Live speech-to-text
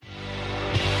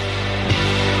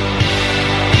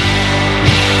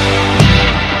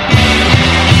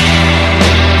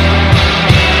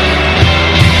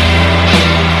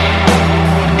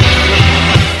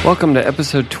Welcome to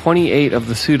episode 28 of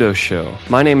The Pseudo Show.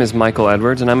 My name is Michael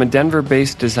Edwards, and I'm a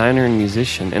Denver-based designer and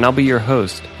musician, and I'll be your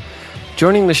host.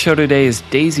 Joining the show today is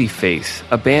Daisy Face,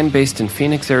 a band based in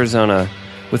Phoenix, Arizona,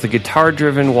 with a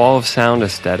guitar-driven wall of sound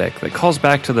aesthetic that calls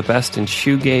back to the best in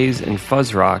shoegaze and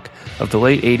fuzz rock of the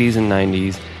late 80s and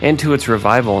 90s, and to its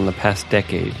revival in the past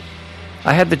decade.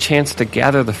 I had the chance to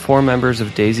gather the four members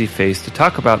of Daisy Face to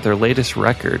talk about their latest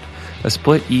record, a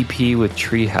split EP with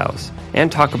Treehouse, and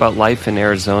talk about life in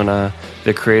Arizona,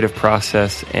 the creative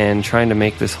process, and trying to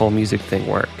make this whole music thing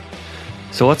work.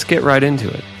 So let's get right into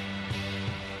it.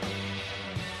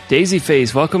 Daisy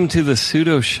Face, welcome to the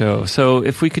Pseudo Show. So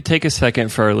if we could take a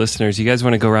second for our listeners, you guys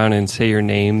want to go around and say your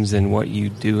names and what you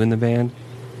do in the band?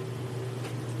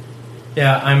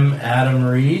 Yeah, I'm Adam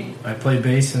Reed. I play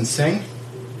bass and sing.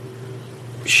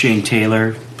 Shane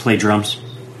Taylor, play drums.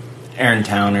 Aaron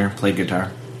Towner, play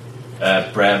guitar.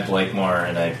 Brad Blakemore,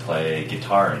 and I play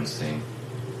guitar and sing.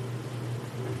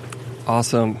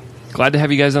 Awesome. Glad to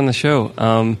have you guys on the show.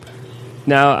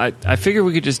 Now, I figured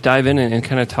we could just dive in and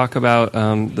kind of talk about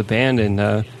the band,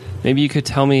 and maybe you could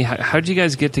tell me, how did you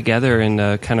guys get together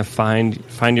and kind of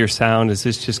find your sound? Does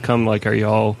this just come, like, are you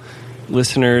all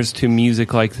listeners to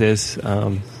music like this?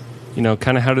 Kind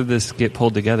of how did this get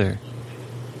pulled together?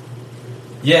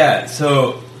 Yeah,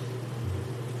 so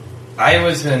I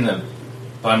was in a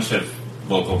bunch of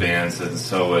local bands, and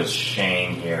so was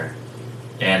Shane here.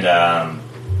 And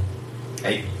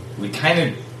we kind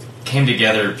of came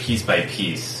together piece by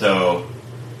piece. So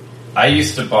I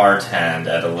used to bartend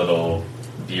at a little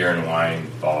beer and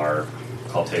wine bar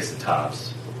called Taste of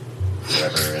Tops. If you're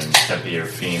ever in Tempe or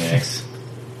Phoenix,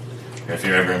 or if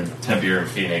you're ever in Tempe or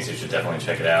Phoenix, you should definitely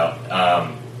check it out.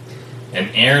 And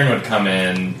Aaron would come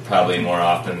in probably more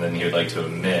often than he would like to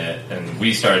admit, and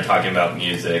we started talking about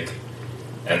music,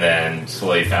 and then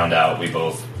slowly found out we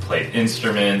both played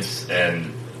instruments,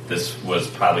 and this was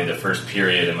probably the first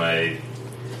period in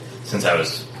since I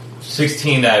was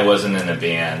 16 that I wasn't in a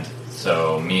band,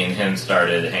 so me and him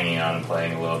started hanging out and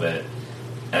playing a little bit,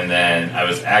 and then I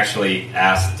was actually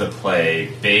asked to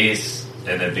play bass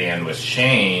in a band with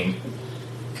Shane,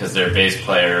 because their bass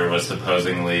player was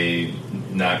supposedly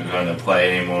not going to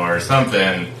play anymore or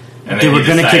something. And they were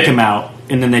going to kick him out,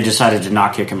 and then they decided to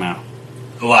not kick him out.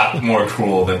 A lot more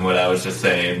cool than what I was just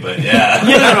saying, but yeah.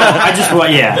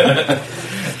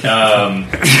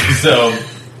 So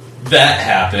that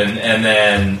happened, and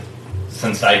then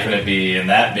since I couldn't be in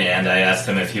that band, I asked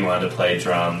him if he wanted to play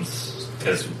drums,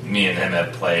 because me and him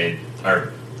had played,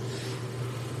 our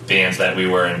bands that we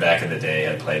were in back in the day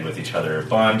had played with each other a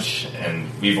bunch, and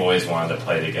we've always wanted to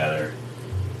play together.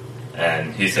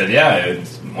 And he said, yeah, I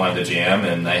wanted to jam,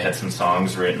 and I had some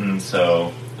songs written,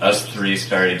 so us three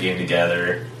started getting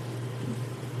together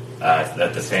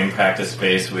at the same practice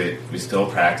space we still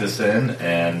practice in,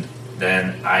 and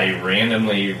then I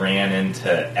randomly ran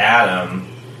into Adam,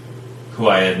 who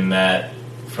I had met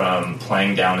from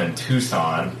playing down in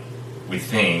Tucson, we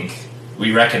think.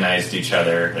 We recognized each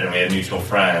other, and we had mutual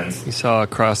friends. You saw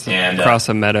across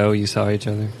a meadow, you saw each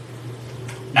other.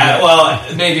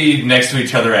 Maybe next to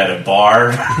each other at a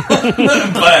bar,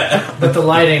 but the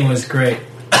lighting was great.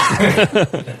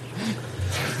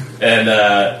 And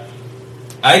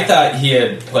I thought he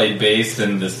had played bass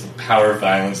in this power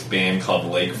violence band called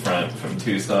Lakefront from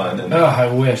Tucson. And I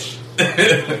wish.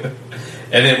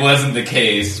 And it wasn't the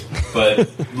case, but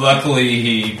luckily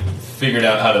he figured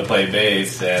out how to play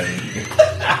bass, and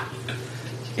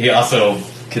he also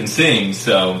can sing,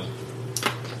 so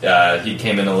he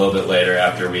came in a little bit later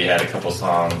after we had a couple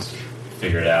songs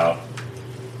figured out.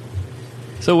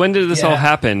 So when did this all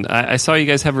happen? I saw you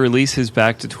guys have releases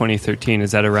back to 2013.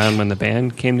 Is that around when the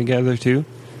band came together too?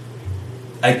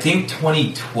 I think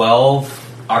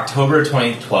 2012, October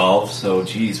 2012, so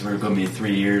geez, we're going to be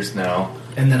 3 years now.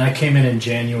 And then I came in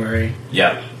January.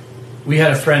 Yeah. We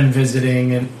had a friend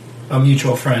visiting, and a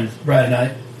mutual friend, Brad and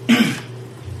I,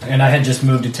 and I had just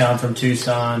moved to town from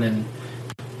Tucson and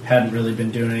hadn't really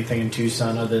been doing anything in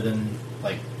Tucson other than,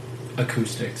 like,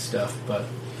 acoustic stuff, but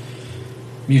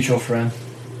mutual friend.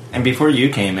 And before you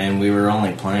came in, we were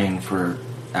only playing for,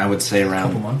 I would say, around...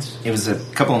 A couple months? It was a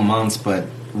couple of months, but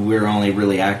we were only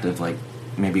really active, like,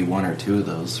 maybe one or two of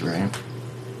those, right?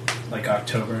 Like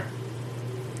October.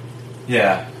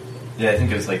 Yeah, I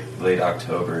think it was, like, late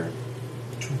October.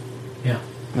 Yeah.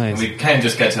 Nice. And we kind of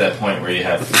just got to that point where you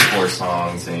have 4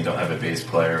 songs and you don't have a bass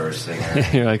player or a singer.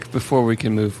 You're like, before we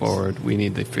can move forward, we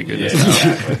need to figure this out.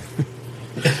 Exactly.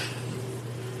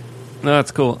 No,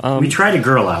 that's cool. We tried a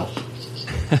girl out.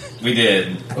 We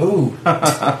did. Ooh.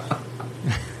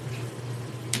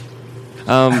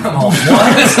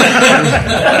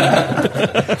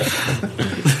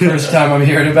 First time I'm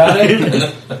hearing about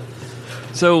it.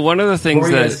 So one of the things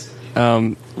What were you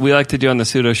that we like to do on the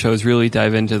Pseudo Show is really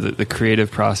dive into the creative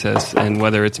process, and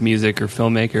whether it's music or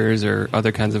filmmakers or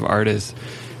other kinds of artists.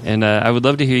 And I would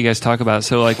love to hear you guys talk about.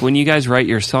 So, like, when you guys write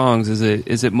your songs,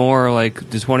 is it more like,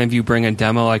 does one of you bring a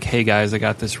demo, like, hey guys, I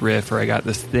got this riff or I got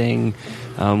this thing,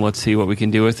 let's see what we can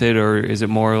do with it, or is it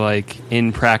more like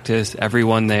in practice,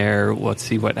 everyone there, let's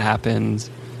see what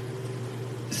happens?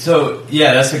 So,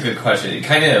 yeah, that's a good question. It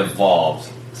kind of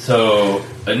evolved. So,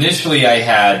 initially I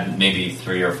had maybe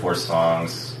 3 or 4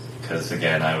 songs, because,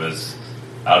 again, I was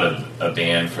out of a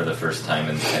band for the first time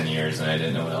in 10 years, and I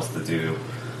didn't know what else to do.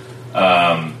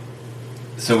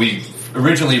 So we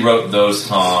originally wrote those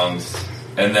songs,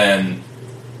 and then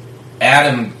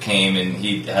Adam came, and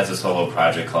he has a solo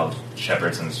project called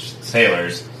Shepherds and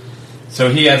Sailors. So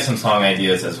he had some song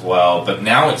ideas as well, but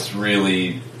now it's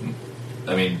really,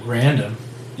 I mean... Random.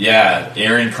 Yeah,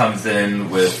 Aaron comes in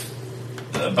with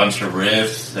a bunch of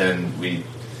riffs, and we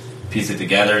piece it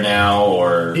together now,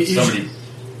 or somebody...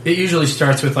 It usually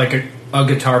starts with like a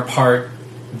guitar part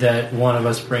that one of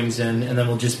us brings in, and then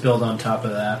we'll just build on top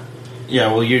of that.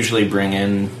 Yeah, we'll usually bring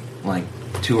in like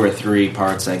 2 or 3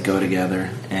 parts that go together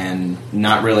and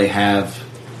not really have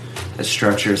a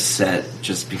structure set,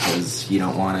 just because you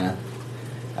don't want to,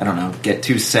 I don't know, get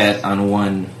too set on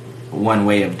one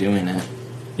way of doing it.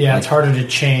 Yeah, it's harder to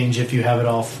change if you have it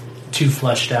all too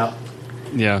fleshed out.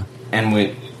 Yeah. And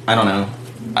I don't know,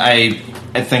 I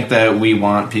think that we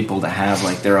want people to have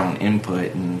like their own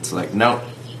input, and it's like, nope,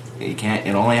 you can't,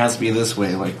 it only has to be this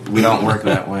way. Like, we don't work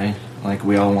that way. Like,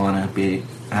 we all want to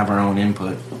have our own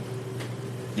input.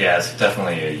 Yeah, it's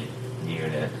definitely a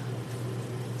unit.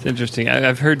 It's interesting.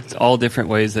 I've heard all different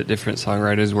ways that different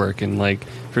songwriters work, and like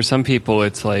for some people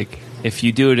it's like if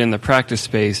you do it in the practice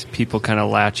space, people kind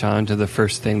of latch on to the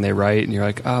first thing they write, and you're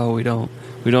like, oh, we don't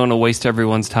want to waste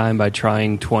everyone's time by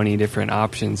trying 20 different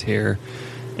options here.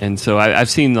 And so I've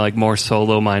seen like more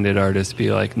solo-minded artists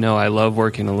be like, no, I love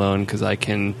working alone because I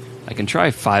can try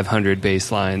 500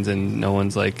 bass lines and no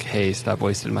one's like, hey, stop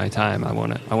wasting my time. I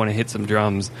want to hit some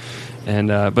drums. And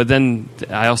but then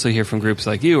I also hear from groups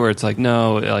like you where it's like,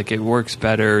 no, like it works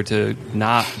better to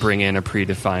not bring in a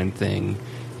predefined thing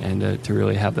and to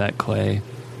really have that clay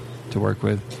to work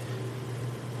with.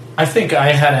 I think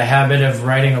I had a habit of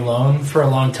writing alone for a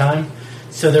long time.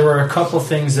 So there were a couple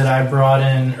things that I brought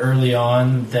in early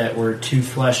on that were too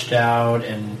fleshed out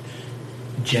and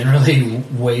generally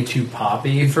way too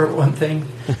poppy for one thing.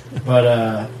 But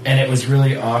and it was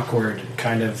really awkward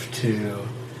kind of to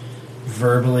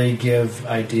verbally give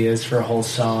ideas for a whole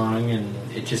song, and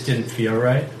it just didn't feel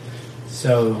right.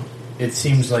 So it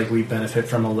seems like we benefit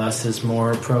from a less is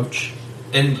more approach.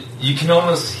 And you can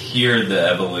almost hear the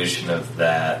evolution of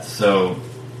that. So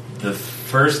the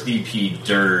first EP,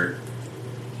 Dirt,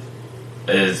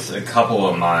 is a couple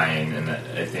of mine, and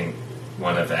I think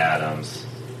one of Adam's.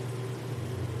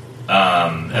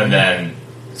 And then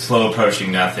Slow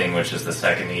Approaching Nothing, which is the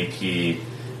second EP,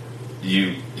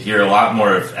 you hear a lot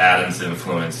more of Adam's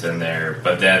influence in there,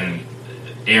 but then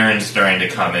Aaron's starting to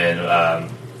come in.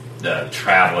 The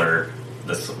Traveler,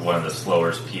 one of the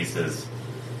slower pieces,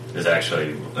 is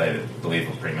actually, I believe,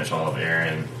 pretty much all of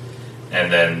Aaron.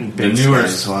 And then Big the newer Sky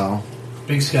as well.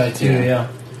 Big Sky too, yeah.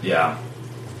 Yeah.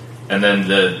 And then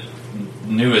the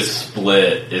newest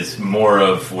split is more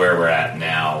of where we're at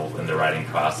now in the writing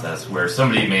process, where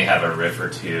somebody may have a riff or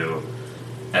two,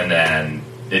 and then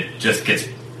it just gets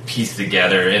pieced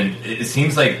together. And it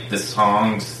seems like the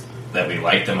songs that we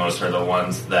like the most are the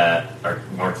ones that are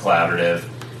more collaborative,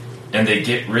 and they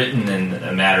get written in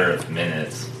a matter of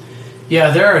minutes.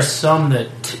 Yeah, there are some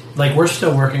that, like, we're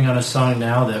still working on a song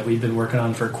now that we've been working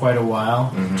on for quite a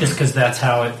while, just because that's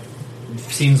how it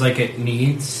seems like it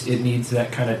needs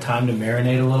that kind of time to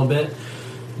marinate a little bit.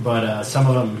 But some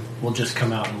of them will just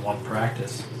come out in one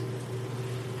practice.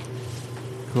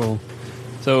 Cool.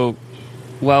 So,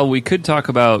 well, we could talk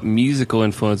about musical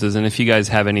influences, and if you guys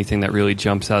have anything that really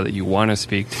jumps out that you want to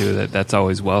speak to, that's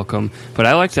always welcome. But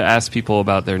I like to ask people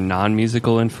about their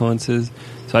non-musical influences.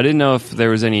 So I didn't know if there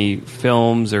was any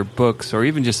films or books or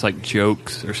even just like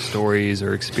jokes or stories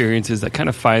or experiences that kind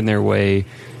of find their way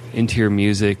into your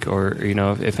music, or, you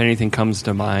know, if anything comes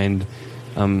to mind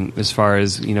as far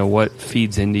as, you know, what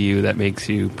feeds into you that makes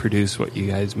you produce what you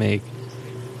guys make.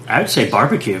 I would say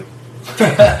barbecue.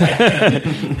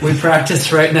 We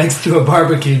practice right next to a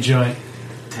barbecue joint.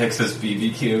 Texas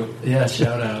BBQ. Yeah,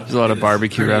 shout out. There's a lot of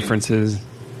barbecue references.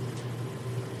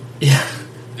 Yeah.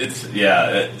 It's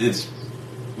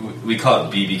we call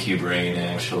it BBQ brain,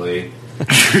 actually.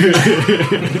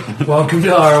 Welcome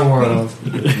to our world.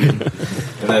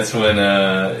 And that's when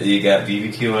you got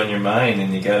BBQ on your mind,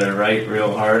 and you got to write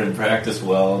real hard and practice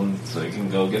well, and so you can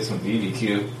go get some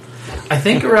BBQ. I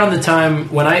think around the time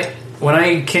when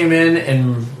I came in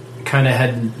and kind of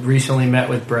had recently met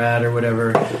with Brad or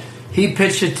whatever, he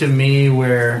pitched it to me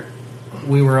where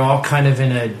we were all kind of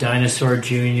in a Dinosaur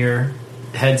Jr.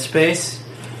 headspace,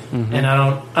 and I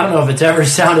don't know if it's ever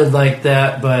sounded like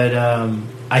that, but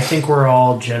I think we're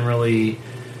all generally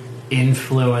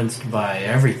influenced by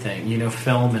everything,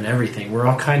 film and everything. We're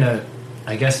all kind of,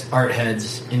 I guess, art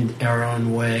heads in our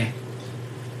own way.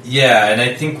 Yeah, and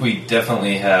I think we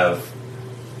definitely have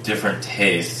different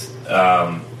tastes.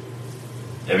 I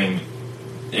mean,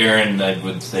 Aaron, I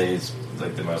would say, is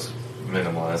like the most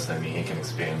minimalist. I mean, he can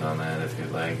expand on that if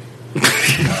you'd like. But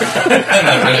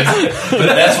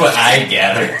that's what I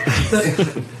gather.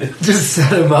 Just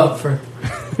set him up for...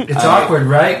 It's awkward,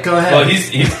 right? Go ahead. Well, he's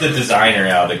the designer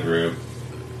out of the group.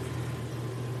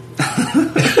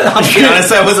 I'll be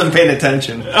honest, I wasn't paying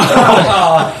attention.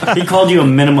 He called you a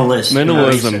minimalist.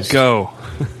 Minimalism, go.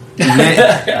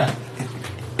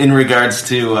 In regards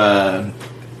to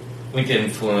Like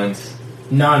influence.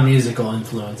 Non-musical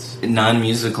influence.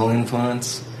 non-musical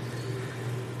influence,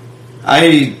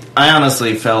 I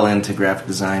honestly fell into graphic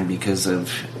design because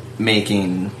of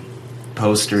making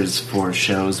posters for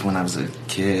shows when I was a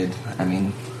kid. I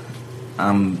mean,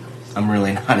 I'm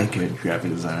really not a good graphic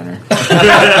designer because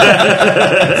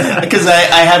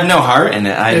I have no heart in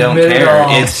it. I don't care.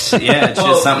 It's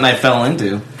just something I fell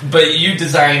into. But you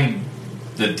designed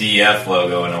the DF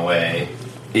logo in a way.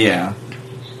 Yeah.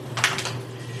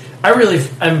 I really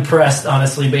am impressed,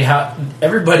 honestly, by how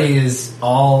everybody is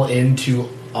all into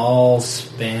all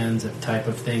spans of type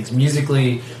of things,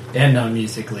 musically and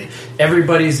non-musically.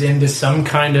 Everybody's into some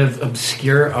kind of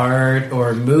obscure art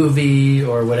or movie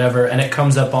or whatever, and it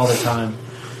comes up all the time.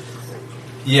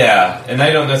 Yeah, and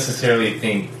I don't necessarily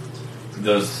think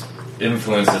those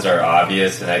influences are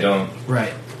obvious, and I don't...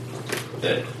 Right.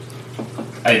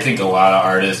 I think a lot of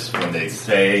artists, when they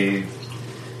say,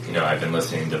 I've been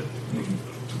listening to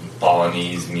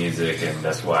Balinese music, and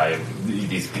that's why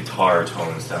these guitar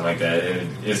tones sound like that,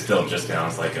 it still just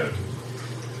sounds like a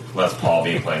Les Paul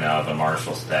being played out of a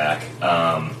Marshall stack.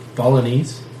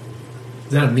 Balinese?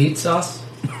 Is that a meat sauce?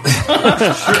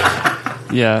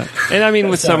 Yeah, and I mean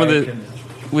with some of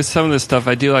the stuff,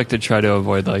 I do like to try to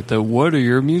avoid like the what are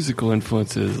your musical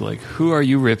influences? Like who are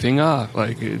you ripping off?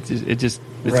 Like it's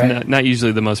right. not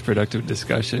usually the most productive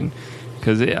discussion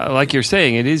because, like you're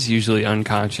saying, it is usually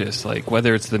unconscious. Like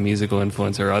whether it's the musical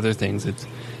influence or other things, it's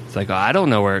like I don't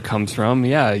know where it comes from.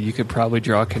 Yeah, you could probably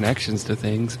draw connections to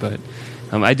things, but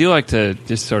I do like to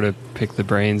just sort of pick the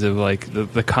brains of like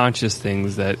the conscious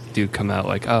things that do come out.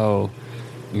 Like I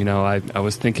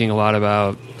was thinking a lot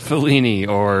about Fellini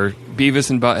or Beavis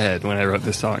and Butthead when I wrote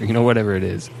this song, whatever it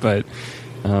is. But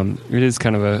it is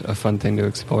kind of a fun thing to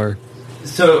explore.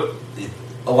 So,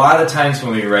 a lot of times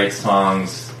when we write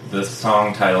songs, the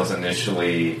song titles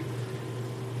initially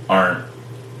aren't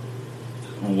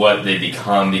what they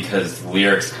become because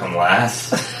lyrics come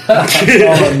last.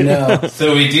 Oh, no.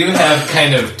 So we do have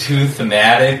kind of two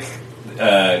thematic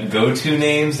go-to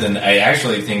names, and I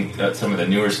actually think that some of the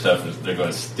newer stuff they're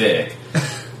going to stick.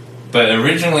 But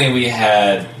originally we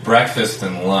had Breakfast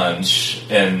and Lunch,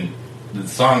 and the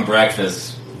song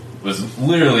Breakfast was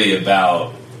literally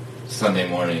about Sunday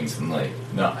mornings and like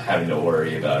not having to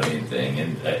worry about anything.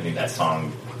 And I mean that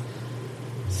song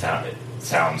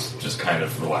sounds just kind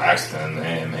of relaxed and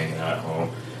hey, I'm hanging out at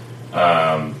home.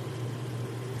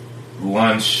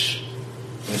 Lunch,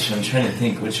 which I'm trying to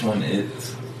think which one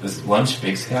is Lunch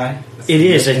Big Sky? It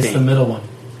is, I It's think. the middle one.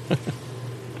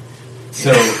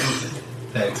 So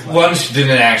Lunch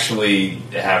didn't actually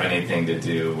have anything to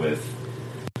do with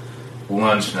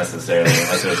lunch necessarily.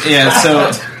 Unless it was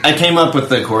So I came up with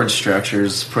the chord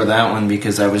structures for that one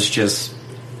because I was just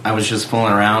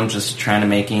fooling around, just trying to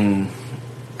making,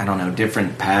 I don't know,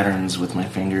 different patterns with my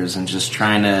fingers and just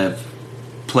trying to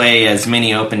play as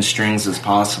many open strings as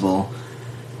possible.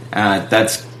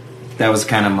 That was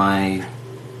kind of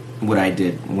what I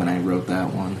did when I wrote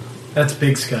that one. That's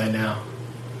Big Sky now.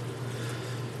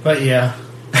 But yeah.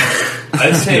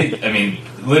 I'd say, I mean,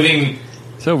 living.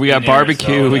 So we got in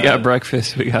barbecue, Arizona, we got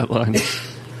breakfast, we got lunch.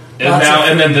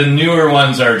 and then the newer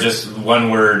ones are just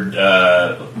one word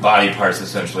body parts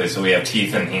essentially. So we have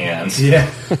teeth and hands.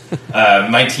 Yeah.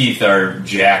 My teeth are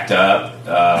jacked up.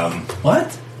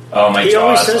 What? Oh, my He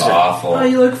always jaw's says that. awful. Oh,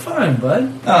 you look fine,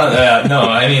 bud. No,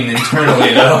 I mean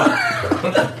internally though.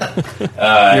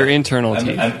 Your internal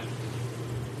teeth.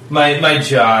 My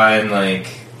jaw and like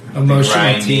Emotional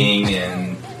grinding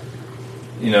and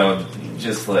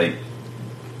just like.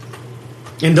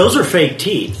 And those are fake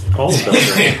teeth. All of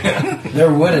those are.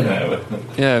 They're wooden.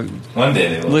 Yeah. One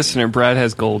day they will. Listener, Brad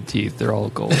has gold teeth. They're all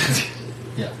gold.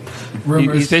 Yeah.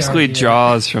 He's basically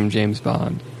Jaws from James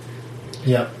Bond.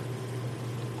 Yep.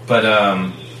 But,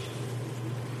 I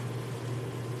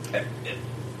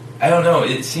don't know.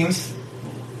 It seems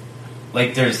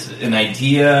like there's an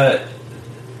idea,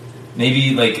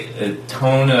 maybe like a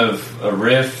tone of a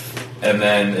riff, and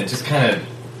then it just kind of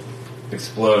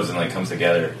explodes and like comes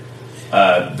together.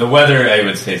 The weather, I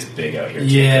would say, is big out here.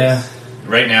 Yeah.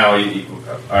 Right now,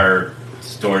 our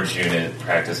storage unit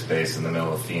practice space in the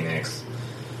middle of Phoenix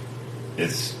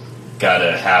is got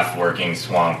a half-working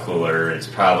swamp cooler. It's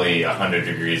probably 100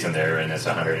 degrees in there, and it's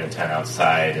 110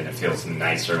 outside, and it feels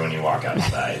nicer when you walk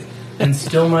outside. And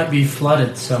still might be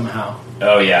flooded somehow.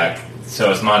 Oh, yeah.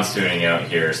 So it's monsooning out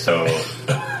here, so...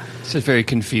 It's just very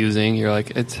confusing. You're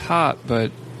like, it's hot,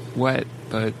 but wet,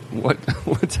 but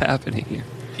what's happening here?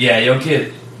 Yeah, you'll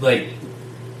get, like,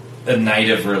 a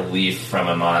night of relief from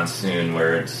a monsoon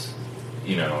where it's,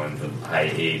 in the high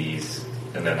 80s,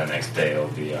 and then the next day it'll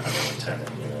be 110,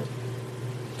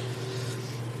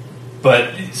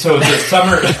 But, so the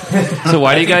summer... So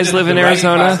why do you guys live in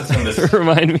Arizona?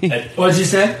 Remind me. What did you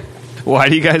say? Why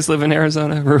do you guys live in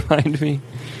Arizona? Remind me.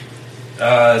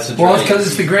 It's because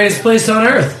it's the greatest place on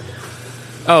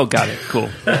earth. Oh, got it. Cool.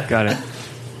 Got it.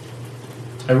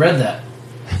 I read that.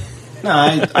 No,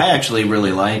 I actually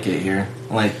really like it here.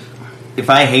 Like, if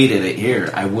I hated it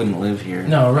here, I wouldn't live here.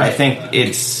 No, right. I think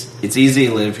it's easy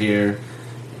to live here.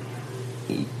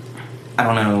 I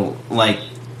don't know, like,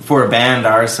 for a band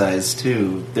our size,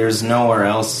 too, there's nowhere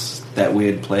else that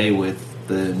we'd play with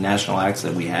the national acts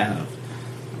that we have.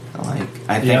 Like,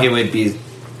 I think it would be,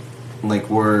 like,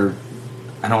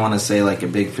 I don't want to say, like, a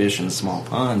big fish in a small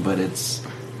pond, but it's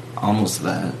almost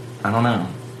that. I don't know.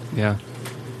 Yeah.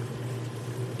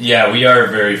 Yeah, we are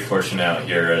very fortunate out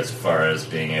here as far as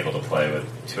being able to play with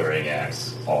touring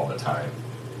acts all the time.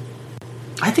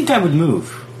 I think I would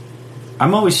move.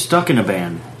 I'm always stuck in a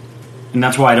band. And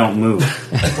that's why I don't move.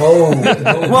 Whoa.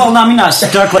 Well, I mean, not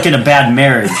stuck like in a bad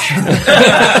marriage.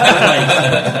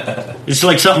 It's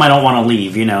like something I don't want to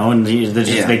leave, and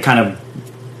they kind of,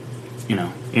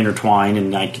 intertwine,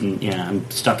 and I'm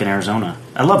stuck in Arizona.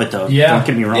 I love it, though. Yeah. Don't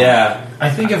get me wrong. Yeah. I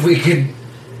think if we could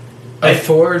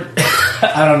afford...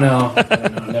 I don't know.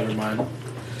 Never mind.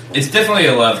 It's definitely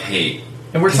a love-hate.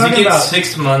 And we're 'cause talking you get about...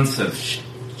 6 months of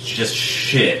just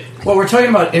shit. Well, we're talking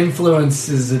about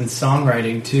influences in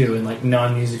songwriting, too, and, like,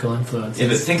 non-musical influences. Yeah,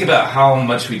 but think about how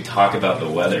much we talk about the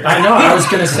weather. I know, I was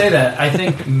going to say that. I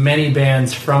think many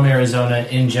bands from Arizona,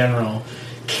 in general,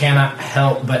 cannot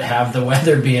help but have the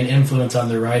weather be an influence on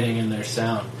their writing and their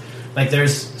sound. Like,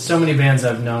 there's so many bands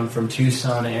I've known from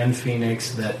Tucson and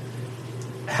Phoenix that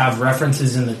have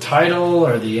references in the title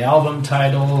or the album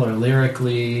title or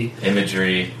lyrically.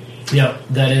 Imagery. Yep,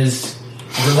 that is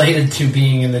related to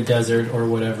being in the desert or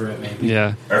whatever it may be.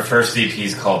 Yeah. Our first EP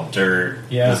is called Dirt.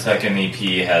 Yeah. The second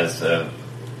EP has a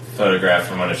photograph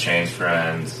from one of Shane's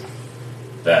friends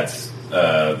that's,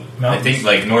 I think,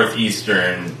 like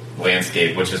northeastern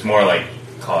landscape, which is more like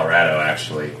Colorado,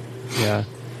 actually. Yeah.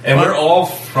 And we're all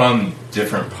from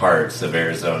different parts of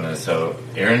Arizona. So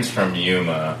Aaron's from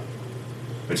Yuma,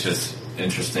 which is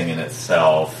interesting in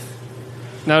itself.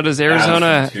 Now, does Adam's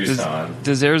Arizona from Tucson.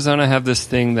 does Arizona have this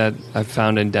thing that I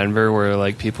found in Denver where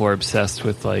like people are obsessed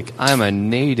with like I'm a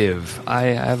native. I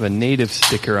have a native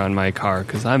sticker on my car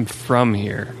because I'm from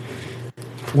here.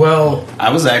 Well,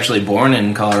 I was actually born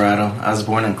in Colorado. I was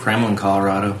born in Kremlin,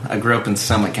 Colorado. I grew up in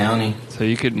Summit County. So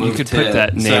you could Moved put to-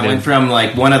 that So I went native. from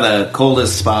like one of the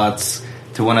coldest spots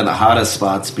to one of the hottest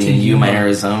spots being To Yuma, Yuma.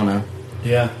 Arizona.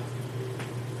 yeah.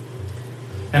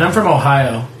 And I'm from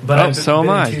Ohio, but Oh, I've so been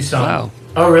am in I. Tucson. Wow.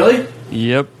 Oh, really?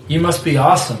 Yep. You must be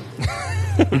awesome.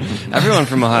 Everyone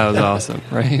from Ohio is awesome,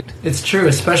 right? It's true,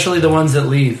 especially the ones that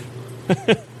leave.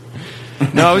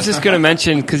 No, I was just going to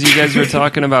mention because you guys were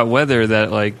talking about weather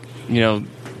that like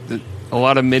a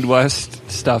lot of Midwest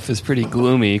stuff is pretty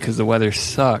gloomy because the weather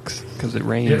sucks because it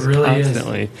rains It really is.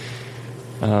 constantly.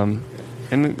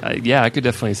 I could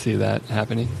definitely see that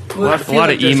happening. Well, I a feel lot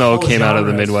like of there's emo whole came out of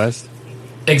the genres. Midwest.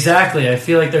 Exactly. I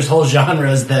feel like there's whole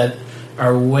genres that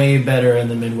are way better in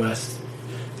the Midwest.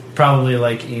 Probably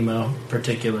like emo,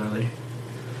 particularly.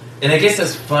 And I guess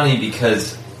that's funny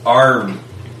because our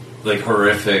like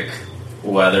horrific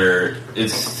weather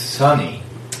is sunny.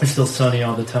 It's still sunny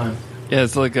all the time. Yeah,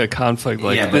 it's like a conflict.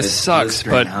 Like Yeah, but this it's sucks,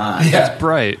 blistering but hot. Yeah. it's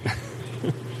bright.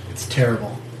 It's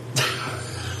terrible.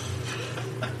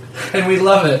 And we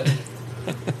love it.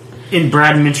 And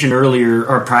Brad mentioned earlier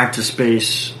our practice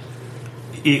space.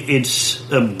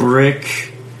 It's a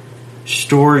brick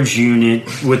storage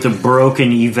unit with a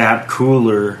broken evap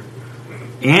cooler,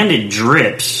 and it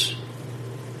drips,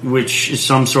 which is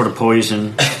some sort of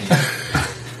poison.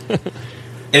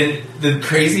 And the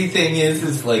crazy thing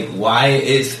is like, why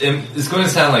it's going to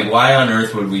sound like, why on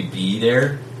earth would we be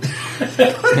there?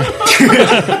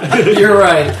 You're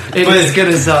right. It is going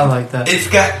to sound like that. It's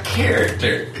got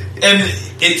character, and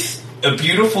it's a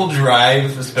beautiful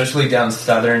drive, especially down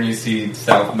southern. You see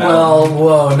South Mountain. Well,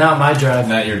 whoa, not my drive.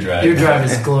 Not your drive. Your drive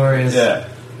is glorious. Yeah.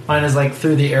 Mine is like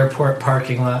through the airport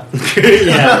parking lot.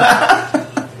 Yeah.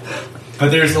 But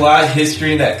there's a lot of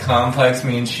history in that complex.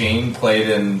 Me and Shane played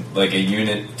in like a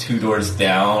unit 2 doors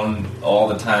down all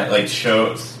the time, like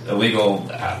shows, illegal.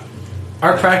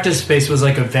 Our practice space was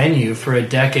like a venue for a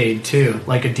decade too,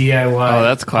 like a DIY. Oh,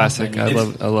 that's classic. I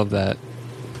venue. love that.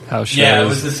 House shows. Yeah, it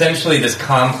was essentially this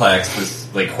complex,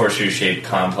 this like horseshoe-shaped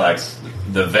complex.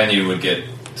 The venue would get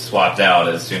swapped out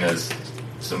as soon as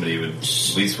somebody would,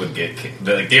 at least would get kicked.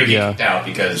 Like they would get kicked out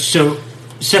because So,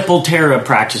 Sepultura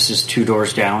practices 2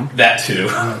 doors down. that too.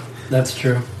 That's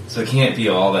true. So it can't be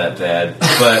all that bad,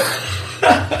 but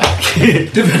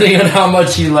Depending on how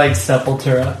much you like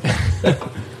Sepultura.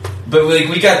 but like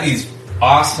we got these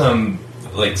awesome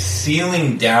like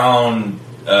ceiling down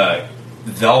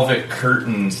velvet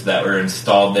curtains that were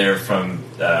installed there from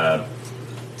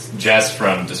Jess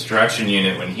from Destruction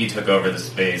Unit when he took over the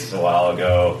space a while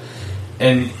ago,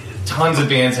 and tons of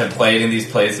bands have played in these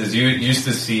places. You used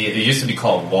to see it used to be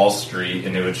called Wall Street,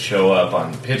 and it would show up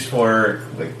on Pitchfork.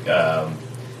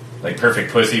 Like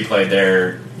Perfect Pussy played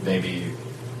there maybe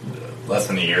less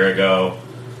than a year ago.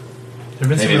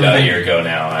 Maybe about a year ago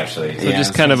now, actually. So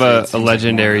just kind of a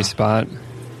legendary spot.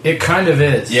 It kind of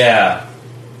is. Yeah,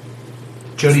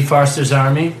 Jodie Foster's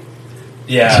Army.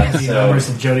 yeah. The So members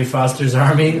of Jodie Foster's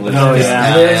Army. Lives Oh, in-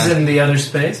 yeah. Lives in the other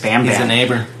space. Bam He's a Bam.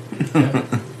 neighbor.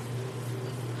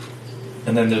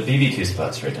 and then the BBQ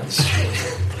spots right down the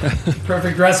street.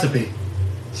 Perfect recipe.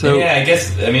 So yeah, I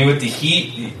guess with the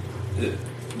heat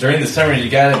during the summer, you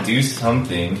got to do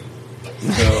something.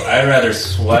 So I'd rather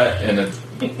sweat in a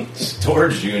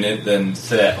storage unit than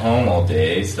sit at home all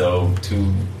day. So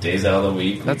 2 days out of the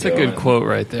week. that's we a go good and- quote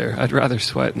right there. I'd rather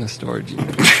sweat in the storage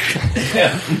unit.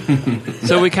 Yeah.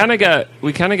 So we kind of got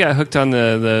hooked on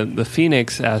the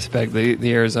Phoenix aspect,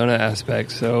 the Arizona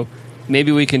aspect. So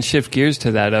maybe we can shift gears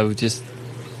to that of just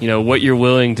what you're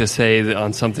willing to say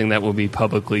on something that will be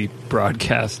publicly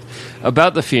broadcast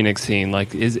about the Phoenix scene.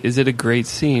 Like, is it a great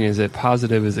scene? Is it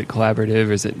positive? Is it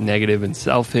collaborative? Is it negative and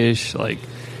selfish? Like,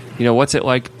 what's it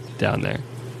like down there?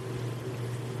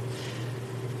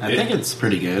 I think it's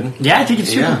pretty good. Yeah, I think it's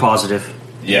super Yeah. positive.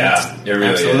 Yeah, it really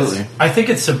Absolutely. is. I think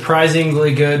it's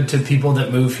surprisingly good to people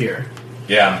that move here.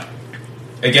 Yeah.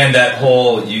 Again, that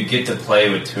whole you get to play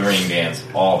with touring bands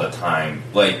all the time.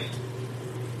 Like,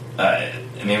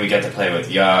 we got to play with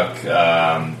Yuck,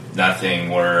 Nothing.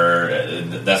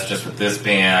 That's just with this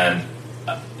band.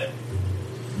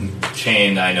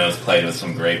 Shane, I know, has played with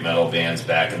some great metal bands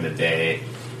back in the day,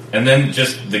 and then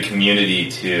just the community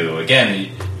too.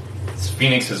 Again,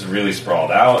 Phoenix is really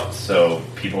sprawled out, so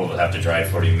people will have to drive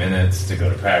 40 minutes to go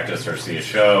to practice or see a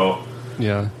show.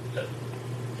 Yeah.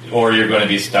 Or you're going to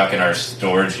be stuck in our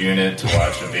storage unit to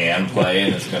watch a band play,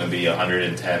 and it's going to be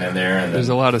 110 in there, and There's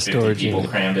a lot of 50 storage people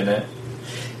unit. crammed in it.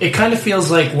 It kind of feels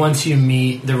like once you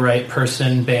meet the right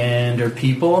person, band, or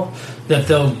people, that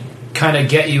they'll kind of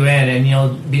get you in, and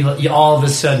you all of a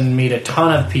sudden meet a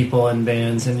ton of people in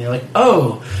bands, and you're like,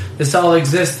 oh, this all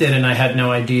existed, and I had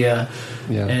no idea.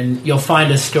 Yeah. And you'll find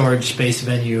a storage space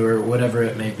venue or whatever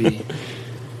it may be.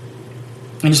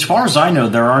 And as far as I know,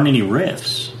 there aren't any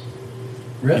riffs.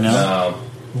 Rift? No,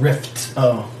 Rift.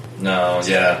 Oh. no,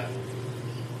 yeah.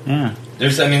 Yeah.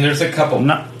 There's a couple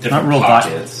Not different real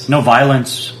pockets. no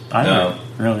violence either, No.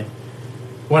 really.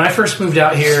 When I first moved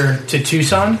out here to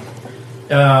Tucson,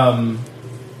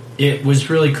 it was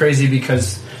really crazy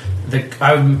because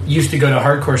I used to go to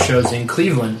hardcore shows in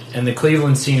Cleveland, and the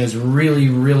Cleveland scene is really,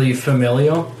 really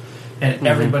familial, and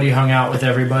everybody hung out with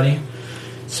everybody.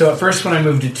 So at first when I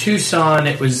moved to Tucson,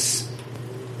 it was,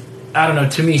 I don't know,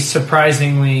 to me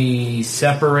surprisingly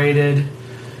separated,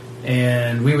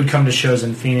 and we would come to shows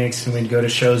in Phoenix and we'd go to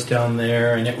shows down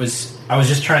there, and I was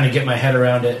just trying to get my head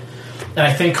around it. And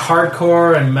I think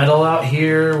hardcore and metal out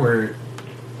here were,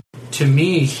 to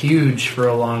me, huge for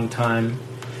a long time.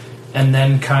 And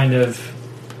then kind of,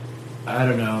 I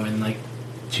don't know, in like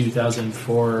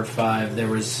 2004 or 5, there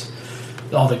was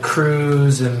all the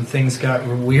crews and things got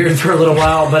weird for a little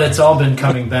while, but it's all been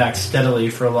coming back steadily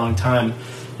for a long time.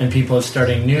 And people are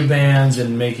starting new bands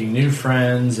and making new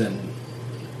friends and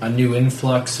a new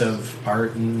influx of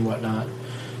art and whatnot.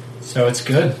 So it's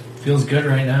good. Feels good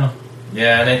right now.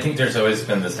 Yeah, and I think there's always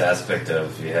been this aspect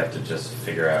of you have to just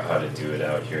figure out how to do it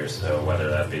out here. So whether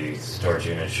that be storage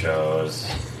unit shows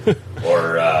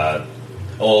or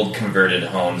old converted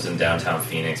homes in downtown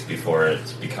Phoenix before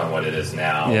it's become what it is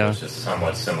now, which is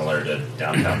somewhat similar to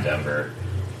downtown Denver.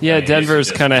 Yeah,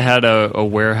 Denver's kind of had a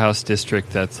warehouse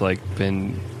district that's like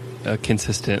been a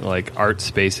consistent, like art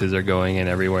spaces are going in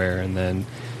everywhere, and then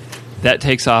that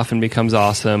takes off and becomes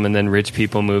awesome, and then rich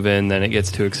people move in, then it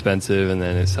gets too expensive, and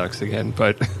then it sucks again.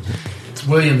 But it's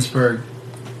Williamsburg.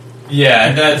 Yeah,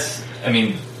 and that's, I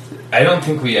mean, I don't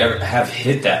think we ever have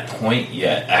hit that point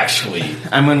yet, actually.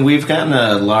 I mean, we've gotten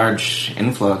a large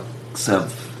influx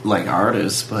of, like,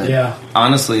 artists, but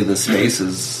honestly, the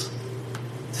spaces,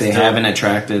 they haven't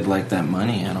attracted, like, that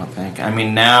money, I don't think. I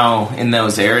mean, now, in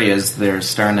those areas, they're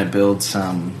starting to build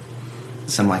some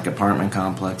like, apartment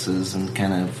complexes and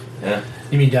kind of... Yeah.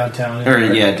 You mean downtown?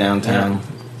 Downtown. Yeah.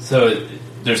 So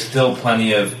there's still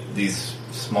plenty of these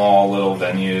small little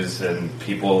venues and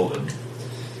people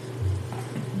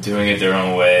doing it their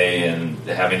own way and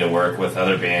having to work with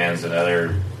other bands and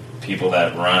other people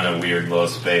that run a weird low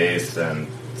space, and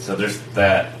so there's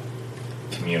that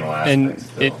communal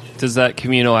aspect. And does that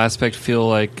communal aspect feel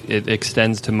like it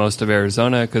extends to most of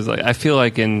Arizona? Because like, I feel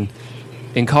like in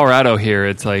Colorado here,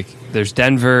 it's like there's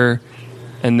Denver,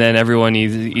 and then everyone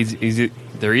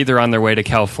they're either on their way to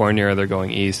California or they're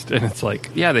going east, and it's like,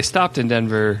 yeah, they stopped in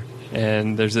Denver,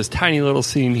 and there's this tiny little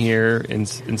scene here in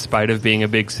spite of being a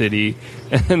big city,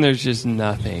 and then there's just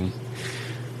nothing.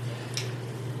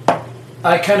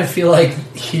 I kind of feel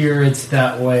like here it's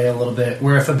that way a little bit,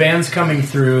 where if a band's coming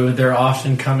through, they're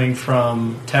often coming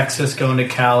from Texas going to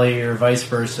Cali or vice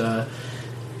versa,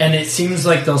 and it seems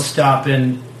like they'll stop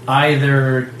in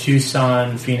either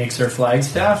Tucson, Phoenix, or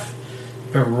Flagstaff,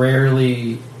 but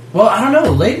rarely... Well, I don't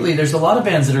know. Lately, there's a lot of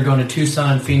bands that are going to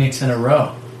Tucson, Phoenix in a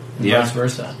row, and vice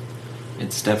versa.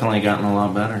 It's definitely gotten a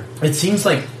lot better. It seems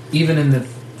like even in the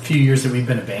few years that we've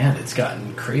been a band, it's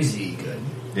gotten crazy good.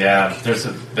 Yeah, there's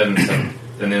been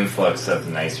an influx of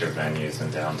nicer venues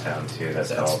in downtown, too.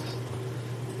 That's helped.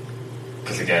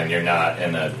 Because, again, you're not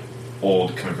in an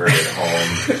old converted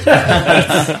home.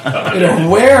 In a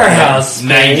warehouse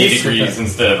 90 degrees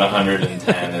instead of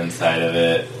 110 inside of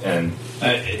it. And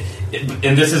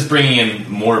this is bringing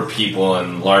in more people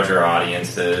and larger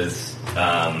audiences.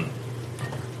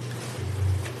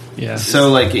 Yeah. So,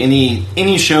 like,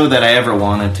 any show that I ever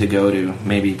wanted to go to,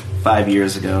 maybe 5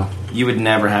 years ago, you would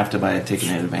never have to buy a ticket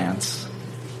in advance.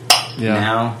 Yeah.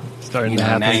 Now, starting to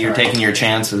happen. Now you're taking your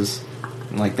chances.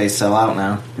 Like, they sell out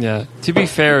now. Yeah. To be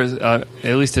fair, at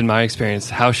least in my experience,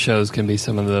 house shows can be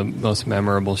some of the most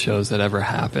memorable shows that ever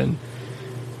happen.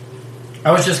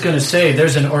 I was just going to say,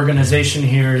 there's an organization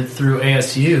here through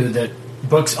ASU that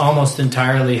books almost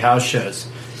entirely house shows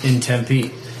in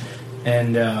Tempe.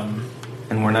 And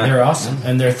we're not. They're awesome,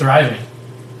 and they're thriving.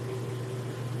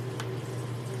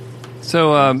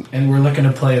 So, and we're looking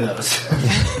to play those.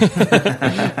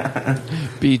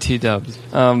 BT dubs.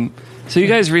 So you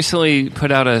guys recently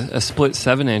put out a split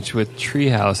 7-inch with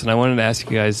Treehouse, and I wanted to ask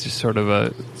you guys just sort of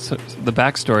the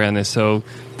backstory on this. So,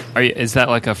 is that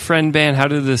like a friend band? How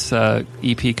did this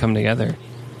EP come together?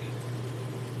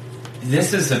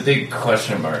 This is a big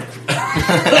question mark.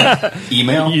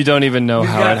 Email? You don't even know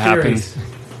how it happens.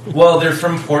 Well, they're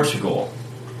from Portugal.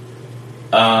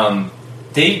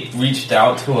 They reached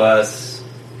out to us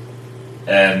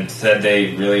and said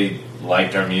they really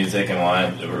liked our music and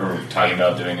were talking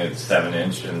about doing a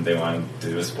 7-inch, and they wanted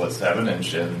to do a split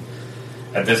 7-inch. And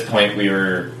at this point, we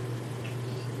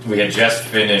had just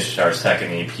finished our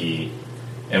second EP,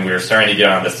 and we were starting to get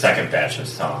on the second batch of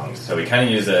songs. So we kind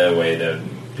of used it as a way to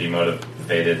be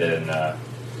motivated and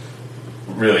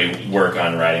really work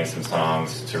on writing some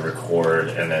songs to record,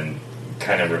 and then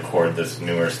kind of record this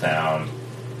newer sound.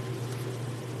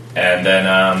 And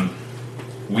then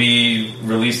we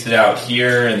released it out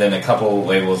here, and then a couple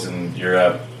labels in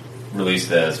Europe released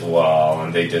it as well,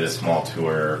 and they did a small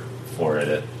tour for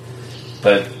it.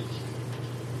 But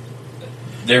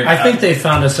I think they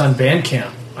found us on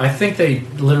Bandcamp. I think they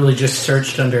literally just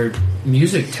searched under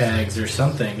music tags or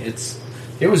something.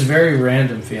 It was very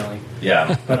random feeling.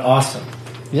 Yeah. But awesome.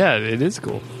 Yeah, it is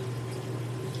cool.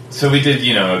 So we did,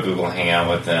 a Google Hangout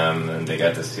with them, and they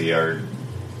got to see our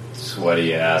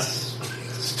sweaty ass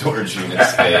storage unit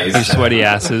space. Your sweaty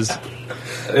asses.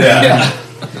 Yeah.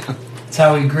 That's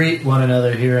how we greet one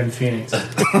another here in Phoenix.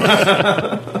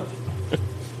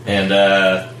 And,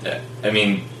 I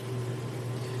mean,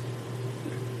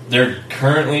 they're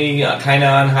currently kind of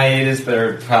on hiatus, but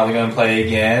they're probably going to play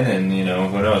again, and,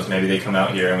 who knows, maybe they come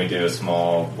out here and we do a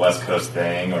small West Coast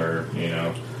thing, or,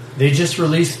 They just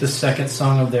released the second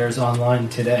song of theirs online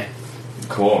today.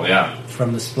 Cool, yeah.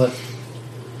 from the split.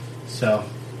 So,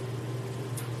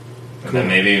 And then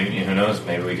maybe, who knows,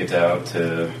 maybe we get out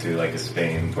to do like a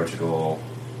Spain, Portugal,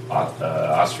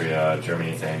 Austria,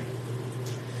 Germany thing.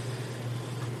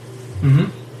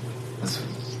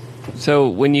 So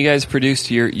when you guys produced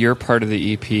your part of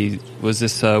the EP, was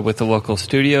this with the local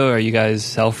studio? Are you guys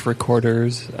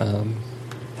self-recorders?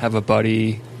 Have a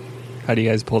buddy? How do you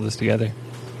guys pull this together?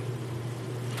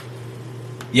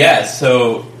 Yeah,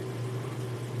 so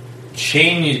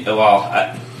Shane,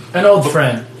 an old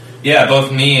friend. yeah,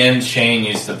 both me and Shane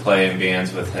used to play in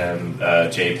bands with him.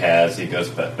 Jay Paz, he goes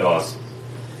by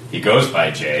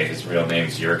Jay. His real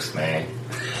name's Yerks May,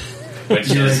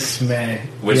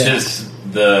 which is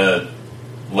the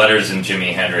letters in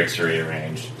Jimi Hendrix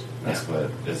rearranged. That's what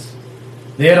it is.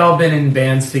 They had all been in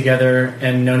bands together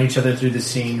and known each other through the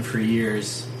scene for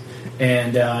years.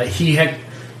 And he had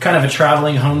kind of a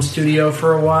traveling home studio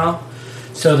for a while.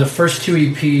 So the first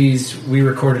 2 EPs we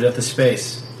recorded at the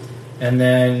Space. And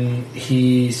then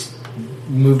he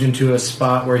moved into a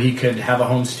spot where he could have a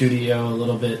home studio a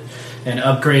little bit and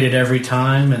upgrade it every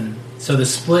time. And so the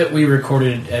split we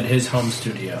recorded at his home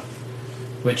studio,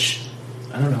 which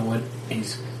I don't know what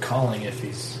he's calling if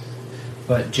he's...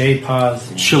 But Jay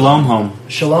Paz... Shalom Home.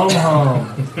 Shalom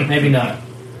Home. Maybe not.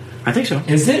 I think so.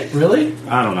 Is it really?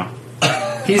 I don't know.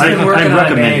 He's been working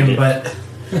on a name, it. but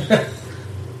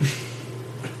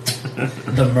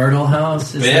the Myrtle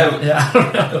House. Is Yeah. that, I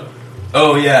don't know.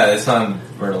 Oh yeah, it's on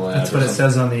Myrtle Lab. That's what it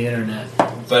says on the internet.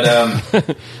 But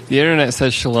The internet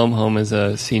says Shalom Home is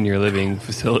a senior living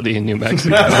facility in New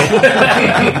Mexico.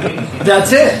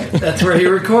 That's it. That's where he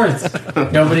records.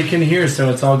 Nobody can hear, so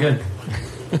it's all good.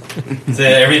 so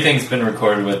everything's been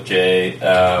recorded with Jay.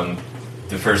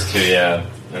 The first 2, yeah,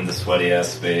 in the sweaty ass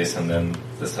space, and then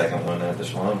the second one at the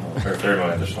Shalom Home, or third one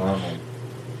at the Shalom Home.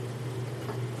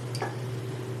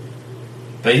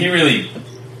 But he really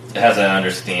has an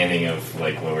understanding of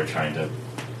like what we're trying to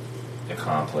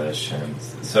accomplish, and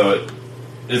so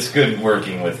it's good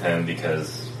working with him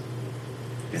because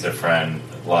he's a friend.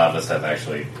 A lot of us have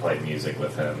actually played music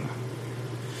with him.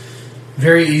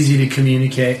 Very easy to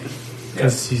communicate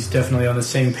because he's definitely on the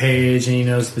same page and he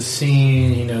knows the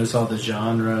scene. He knows all the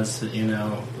genres that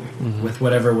with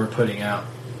whatever we're putting out.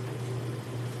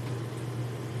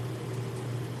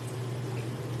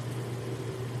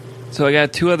 So I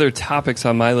got 2 other topics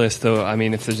on my list, though. I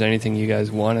mean, if there's anything you guys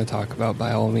want to talk about,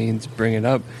 by all means, bring it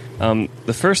up.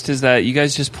 The first is that you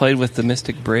guys just played with the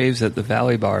Mystic Braves at the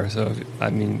Valley Bar. So,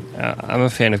 I'm a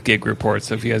fan of gig reports.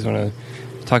 So if you guys want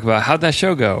to talk about how'd that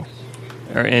show go,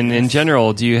 and in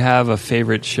general, do you have a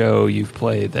favorite show you've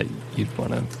played that you'd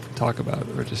want to talk about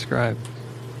or describe?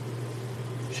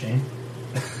 Shane?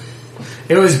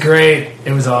 It was great.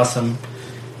 It was awesome.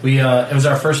 It was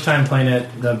our first time playing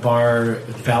at the bar,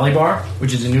 Valley Bar,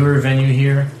 which is a newer venue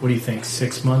here. What do you think,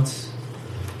 6 months?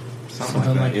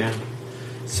 Something like that, yeah.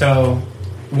 So,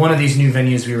 one of these new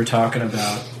venues we were talking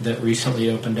about that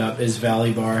recently opened up is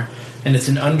Valley Bar, and it's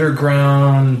an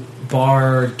underground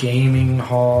bar, gaming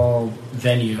hall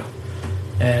venue.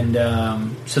 And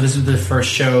so this is the first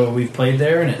show we've played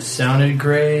there, and it sounded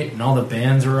great, and all the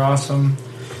bands were awesome.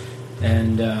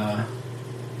 And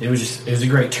it was a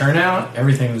great turnout.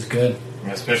 Everything was good,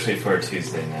 Especially for a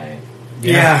Tuesday night.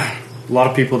 Yeah. A lot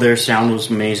of people there. Sound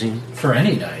was amazing. for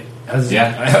any night. It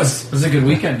was a good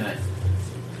weekend night.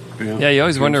 Yeah, you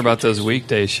always wonder about those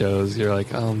weekday shows. You're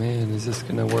like, oh man, is this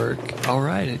going to work? All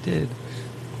right, it did.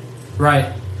 Right,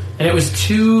 and it was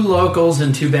 2 locals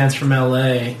and 2 bands from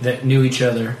LA that knew each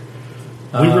other.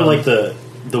 We were like the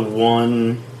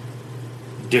one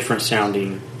different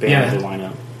sounding band of the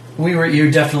lineup.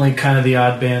 You're definitely kind of the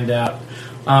odd band out.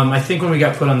 I think when we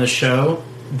got put on the show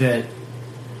that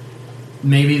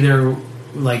maybe they're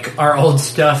like our old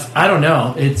stuff. I don't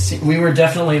know. We were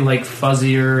definitely like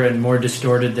fuzzier and more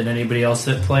distorted than anybody else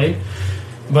that played,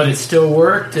 but it still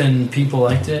worked and people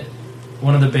liked it.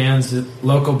 One of the bands, a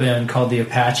local band called the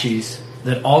Apaches,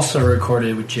 that also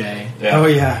recorded with Jay. Yeah. Oh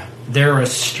yeah, They're a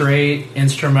straight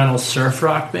instrumental surf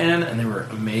rock band, and they were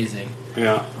amazing.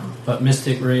 yeah. But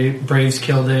Mystic Braves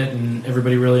killed it, and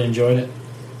everybody really enjoyed it.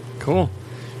 Cool.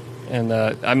 And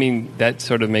I mean, that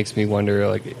sort of makes me wonder,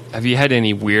 like, have you had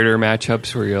any weirder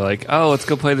matchups where you're like, oh, let's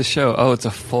go play the show. Oh, it's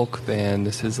a folk band.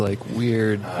 This is like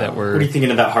weird that we're... What are you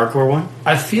thinking of that hardcore one?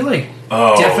 I feel like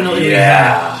Oh, definitely we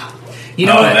yeah. have. You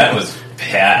know what? that was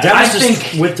bad. That was I just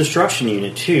think- with Destruction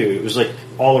Unit too. It was like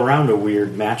all around a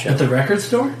weird matchup. At the record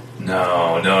store?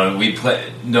 No, we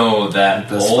play. No, that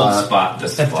The old spot. The At the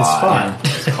spot. spot.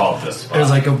 It's called the spot. It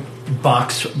was like a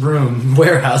box room,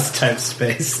 warehouse type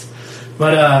space.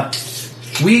 But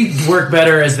we work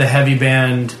better as the heavy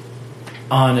band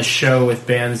on a show with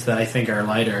bands that I think are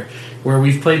lighter, where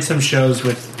we've played some shows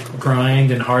with grind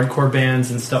and hardcore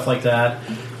bands and stuff like that,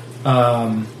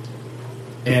 and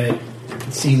it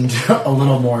seemed a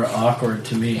little more awkward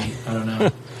to me. I don't know.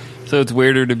 So it's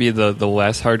weirder to be the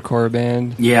less hardcore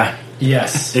band? Yeah,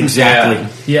 Yes. exactly.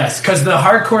 Yes, because the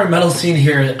hardcore metal scene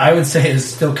here, I would say, is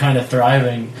still kind of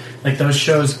thriving. Like, those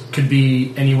shows could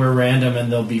be anywhere random and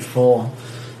they'll be full.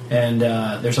 And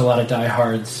there's a lot of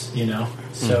diehards, you know.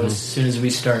 So as soon as we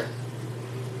start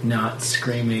not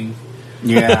screaming,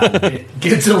 Yeah. it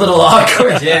gets a little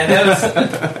awkward.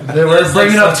 Yeah, We're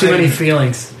bringing up too many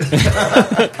feelings.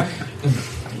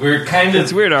 we're kind of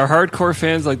It's weird. Are hardcore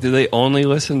fans, like, do they only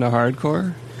listen to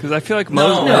hardcore? Because I feel like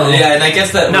most... No. yeah, and I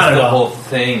guess that was Not at the all. whole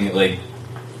thing. Like,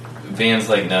 bands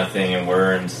like Nothing and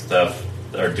Whir and stuff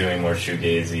are doing more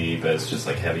shoegazy, but it's just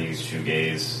like heavy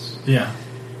shoegaze. Yeah.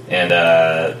 And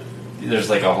there's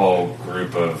like a whole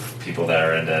group of people that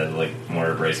are into like more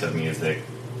abrasive music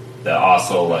that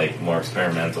also like more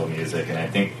experimental music. And I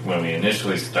think when we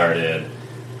initially started,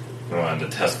 we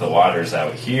wanted to test the waters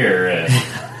out here. And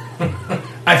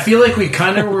I feel like we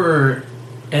kind of were,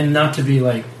 and not to be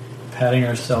like patting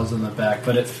ourselves on the back,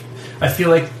 but I feel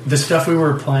like the stuff we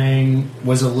were playing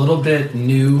was a little bit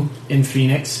new in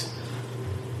Phoenix,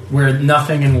 where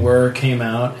Nothing and Whir came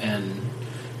out, and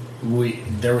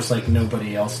there was like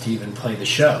nobody else to even play the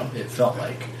show. It felt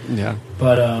like, Yeah.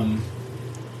 but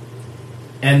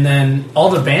and then all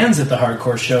the bands at the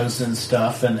hardcore shows and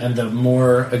stuff, and the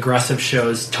more aggressive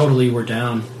shows totally were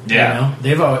down. Yeah. You know?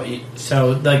 They've always,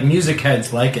 so like music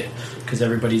heads like it because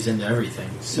everybody's into everything.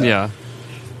 So. Yeah.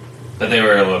 but they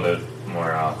were a little bit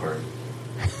more awkward.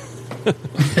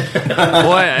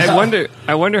 Well,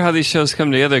 I wonder how these shows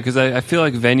come together, because I feel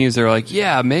like venues are like,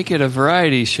 yeah, make it a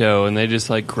variety show, and they just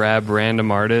like grab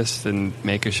random artists and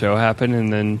make a show happen,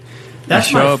 and then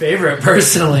That's you show my up. favorite,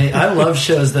 personally. I love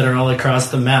shows that are all across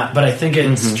the map, but I think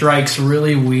it strikes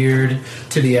really weird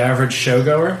to the average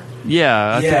showgoer.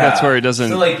 Yeah, I think that's where it doesn't.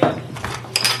 So like,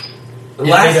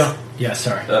 Yeah,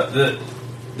 sorry.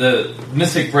 The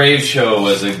Mystic Brave show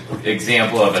was an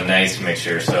example of a nice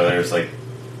mixture. So there's like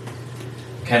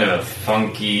kind of a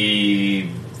funky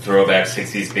throwback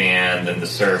 60s band and the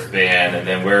surf band, and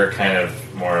then we're kind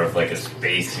of more of like a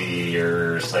spacey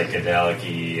or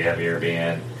psychedelic-y heavier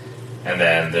band. And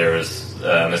then there was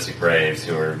Mystic Braves,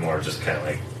 who were more just kind of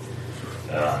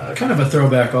like Kind of a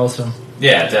throwback also.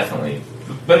 yeah, definitely.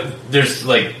 But there's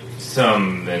like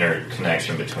some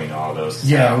interconnection between all those.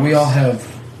 Yeah, sounds. we all have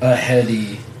a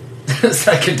heady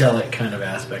psychedelic kind of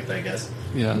aspect, I guess.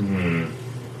 Yeah.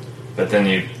 But then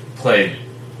you played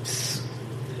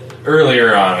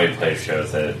earlier on. We played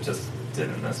shows that it just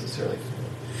didn't necessarily fit.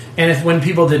 And when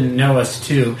people didn't know us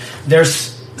too,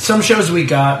 there's some shows we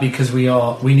got because we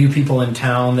knew people in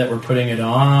town that were putting it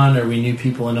on, or we knew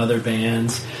people in other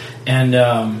bands, and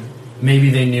maybe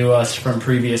they knew us from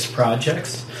previous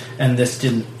projects, and this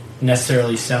didn't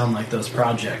necessarily sound like those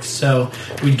projects. So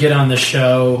we'd get on the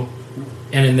show,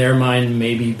 and in their mind,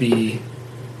 maybe be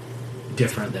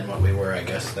different than what we were. I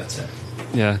guess that's it.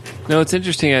 Yeah. No, it's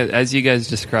interesting, as you guys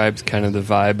described kind of the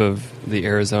vibe of the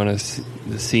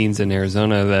the scenes in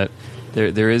Arizona, that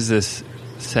there is this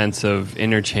sense of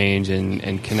interchange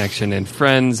and connection and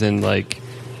friends, and like,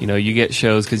 you know, you get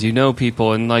shows because you know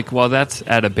people, and like, while that's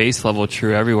at a base level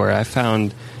true everywhere, I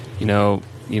found, you know,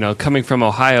 coming from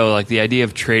Ohio, like the idea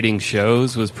of trading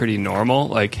shows was pretty normal.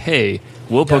 Like, hey,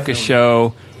 we'll book a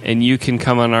show and you can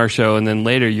come on our show, and then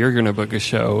later you're going to book a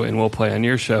show and we'll play on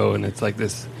your show, and it's like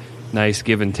this nice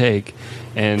give and take.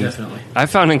 And Definitely. I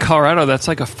found in Colorado that's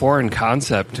like a foreign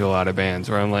concept to a lot of bands,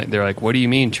 where they're like, what do you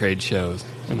mean trade shows?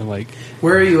 And I'm like,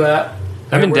 Where are you at?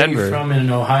 I'm in Where Denver. Are you from in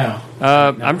Ohio?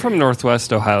 I'm from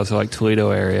Northwest Ohio, so like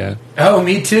Toledo area. Oh,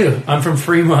 me too. I'm from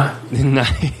Fremont.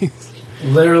 Nice.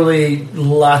 Literally,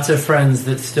 lots of friends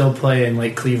that still play in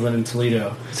like Cleveland and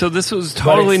Toledo. So this was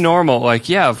totally it's- normal. Like,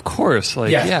 yeah, of course.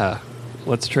 Like, Yeah. yeah,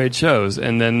 let's trade shows.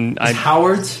 And then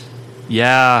Howard's?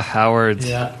 Howard's.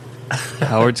 Yeah.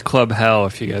 Howard's Club Hell,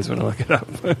 if you guys want to look it up.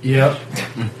 Yep.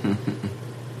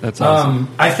 That's awesome.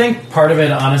 I think part of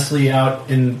it, honestly, out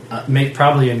in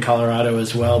probably in Colorado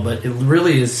as well, but it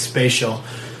really is spatial.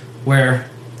 Where,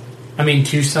 I mean,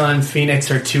 Tucson, Phoenix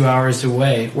are 2 hours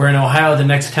away. Where in Ohio, the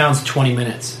next town's 20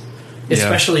 minutes.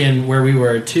 Especially in where we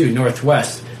were too,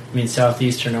 Northwest. I mean,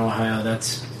 southeastern Ohio,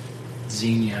 that's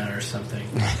Xenia or something.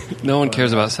 No one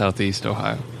cares about Southeast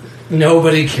Ohio.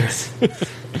 Nobody cares.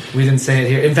 We didn't say it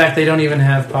here. In fact, they don't even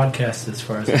have podcasts, as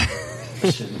far as I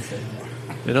shouldn't say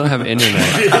that. They don't have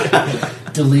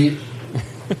internet. Delete.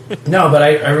 No, but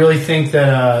I really think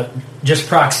that just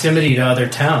proximity to other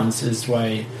towns is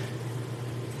why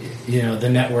the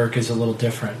network is a little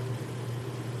different.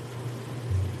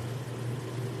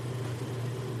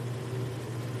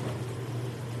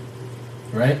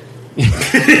 Right?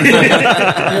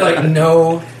 You're like,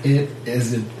 no, it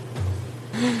isn't.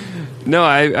 No,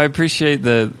 I appreciate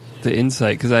the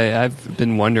insight, because I've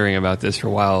been wondering about this for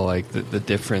a while, like the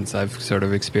difference I've sort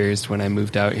of experienced when I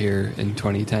moved out here in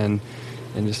 2010,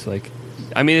 and just like,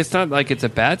 I mean, it's not like it's a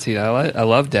bad scene. I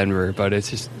love Denver, but it's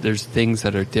just there's things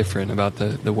that are different about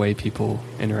the way people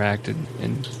interact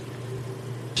and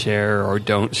share or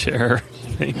don't share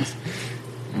things.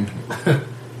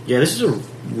 Yeah, this is a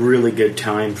really good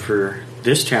time for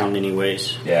this town,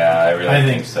 anyways. Yeah, I really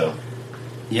think so.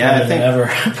 Yeah, I think ever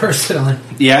personally.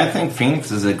 Yeah, I think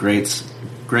Phoenix is a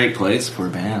great place for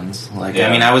bands. Like, Yeah.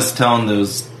 I mean, I was telling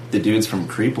the dudes from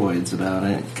Creepoids about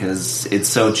it because it's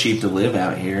so cheap to live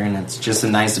out here, and it's just a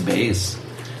nice base.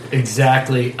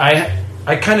 Exactly. I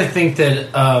kind of think that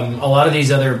a lot of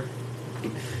these other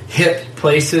hip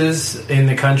places in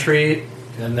the country,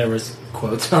 and there was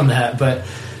quotes on that, but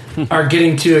are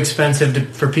getting too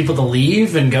expensive for people to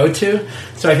leave and go to.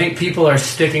 So I think people are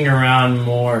sticking around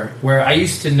more. Where I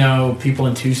used to know people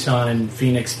in Tucson and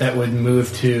Phoenix that would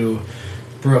move to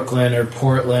Brooklyn or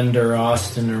Portland or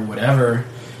Austin or whatever,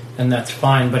 and that's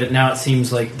fine. But now it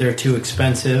seems like they're too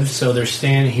expensive, so they're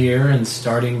staying here and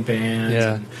starting bands,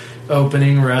 and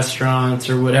opening restaurants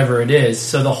or whatever it is.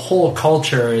 So the whole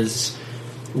culture is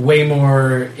way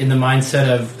more in the mindset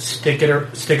of stick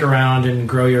around and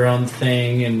grow your own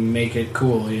thing and make it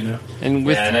cool, And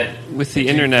with the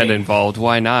internet involved,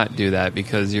 why not do that?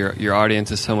 Because your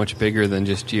audience is so much bigger than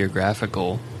just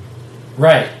geographical.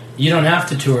 Right. You don't have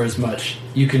to tour as much.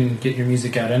 You can get your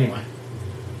music out anyway.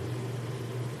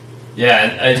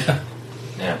 Yeah,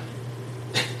 yeah.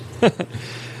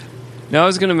 No, I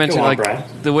was going to mention, Go on, like, Brad.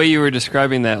 the way you were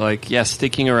describing that, like,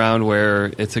 sticking around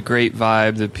where it's a great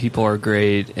vibe, the people are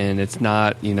great, and it's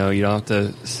not, you don't have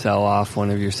to sell off one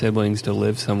of your siblings to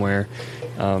live somewhere.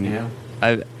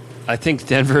 I think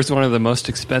Denver is one of the most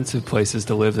expensive places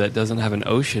to live that doesn't have an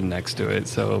ocean next to it,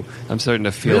 so I'm starting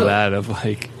to feel that of,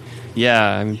 like,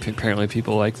 I mean, apparently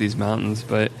people like these mountains,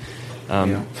 but...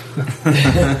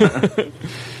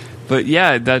 But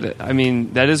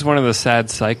that is one of the sad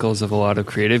cycles of a lot of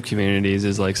creative communities,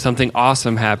 is like something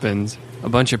awesome happens, a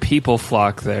bunch of people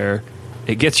flock there,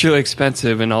 it gets really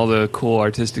expensive, and all the cool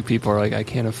artistic people are like, I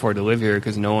can't afford to live here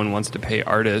because no one wants to pay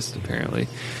artists, apparently.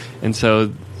 And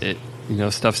so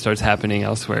stuff starts happening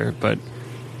elsewhere. But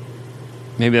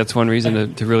maybe that's one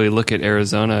reason to really look at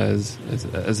Arizona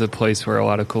as a place where a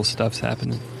lot of cool stuff's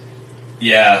happening.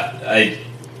 Yeah,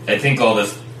 I think all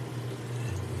this...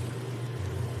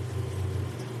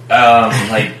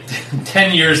 like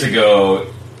 10 years ago,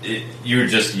 you were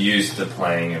just used to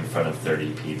playing in front of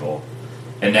 30 people.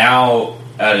 And now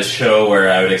at a show where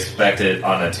I would expect it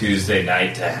on a Tuesday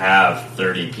night to have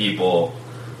 30 people,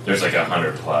 there's like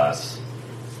 100 plus.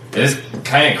 It's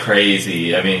kind of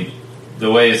crazy. I mean,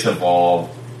 the way it's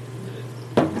evolved,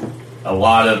 a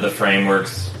lot of the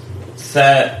framework's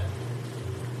set,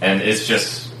 and it's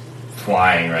just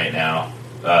flying right now.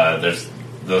 There's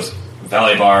those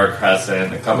Valley Bar,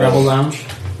 Crescent, a couple Rebel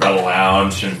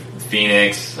Lounge, and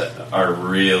Phoenix are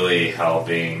really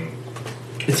helping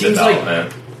it seems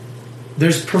development. like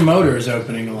there's promoters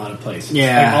opening a lot of places.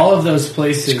 Yeah. Like all of those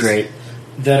places It's great.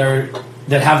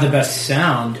 that have the best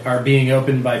sound are being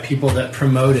opened by people that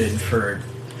promoted for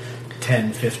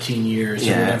 10, 15 years or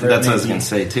Yeah, whatever. that's it what I may was be. going to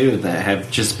say, too, that have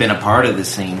just been a part of the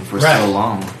scene for Right. so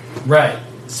long. Right.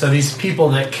 So these people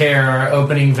that care are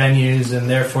opening venues, and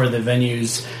therefore the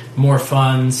venue's more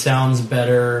fun, sounds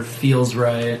better, feels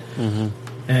right,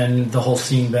 and the whole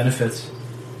scene benefits.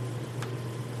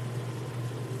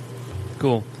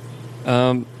 Cool.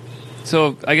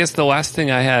 So I guess the last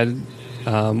thing I had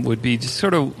would be just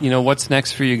sort of, what's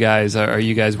next for you guys? Are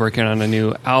you guys working on a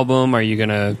new album? Are you going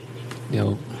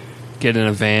to, get in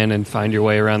a van and find your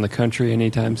way around the country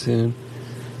anytime soon?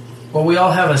 Well, we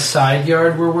all have a side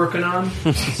yard we're working on,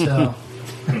 so...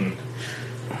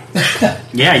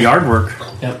 Yeah, yard work.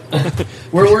 Yep.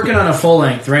 We're working on a full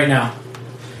length right now.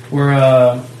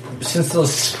 We're since the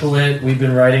split, we've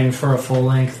been writing for a full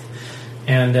length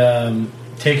and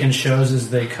taking shows as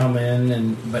they come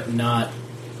in, but not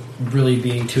really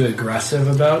being too aggressive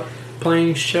about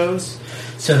playing shows,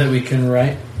 so that we can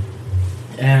write.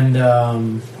 And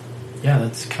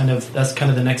that's kind of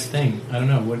the next thing. I don't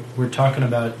know what we're talking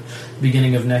about.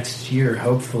 Beginning of next year,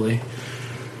 hopefully,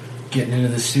 getting into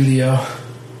the studio.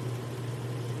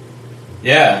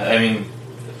 Yeah, I mean,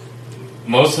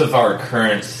 most of our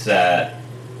current set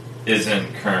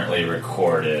isn't currently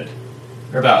recorded.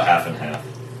 We're about half and half.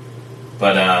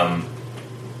 But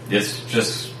it's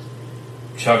just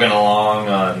chugging along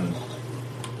on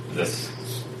this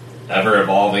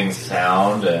ever-evolving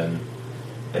sound, and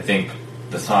I think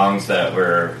the songs that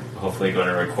we're hopefully going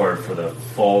to record for the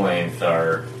full length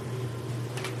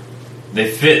they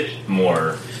fit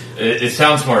more. It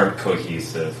sounds more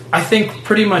cohesive. I think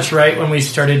pretty much right when we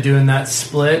started doing that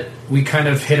split, we kind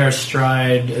of hit our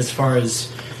stride as far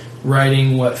as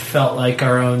writing what felt like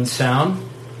our own sound,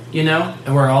 you know,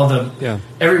 and where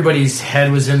everybody's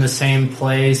head was in the same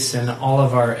place and all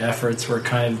of our efforts were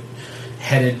kind of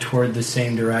headed toward the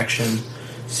same direction.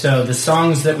 So the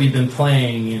songs that we've been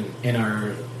playing in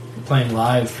our playing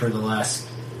live for the last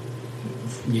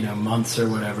months or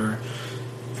whatever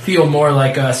feel more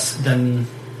like us than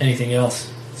anything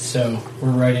else. So we're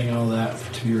writing all that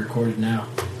to be recorded now.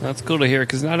 That's cool to hear,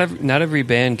 because not every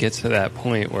band gets to that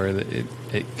point where it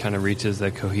kind of reaches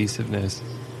that cohesiveness.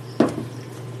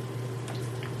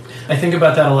 I think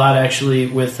about that a lot, actually,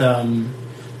 with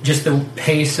just the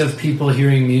pace of people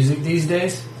hearing music these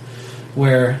days,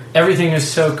 where everything is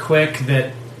so quick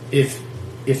that if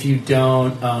you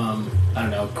don't,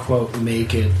 quote,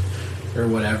 make it or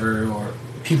whatever, or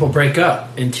people break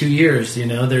up in 2 years,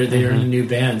 they're in a new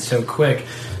band so quick.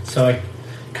 So I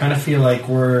kind of feel like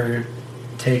we're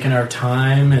taking our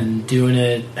time and doing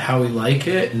it how we like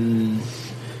it and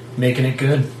making it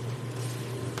good.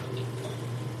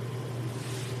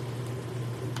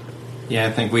 Yeah,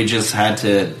 I think we just had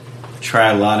to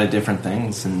try a lot of different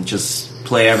things and just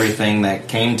play everything that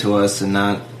came to us and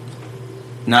not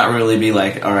really be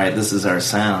like, all right, this is our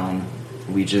sound.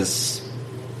 We just,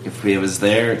 if it was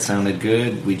there, it sounded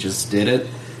good, we just did it,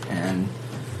 and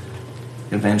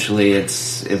eventually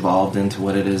it's evolved into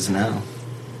what it is now.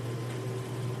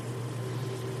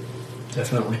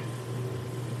 Definitely.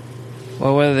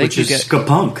 Well, whether they Which could is get ska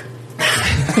punk.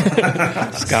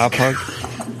 ska punk,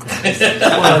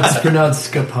 Well, it's pronounced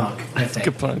ska punk, I think.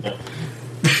 ska punk.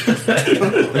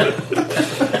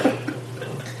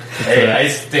 Hey, I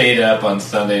stayed up on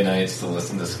Sunday nights to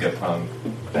listen to ska punk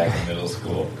back in middle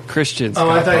school. Christian ska Oh,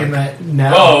 I thought punk. you meant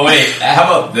now. Oh, wait, how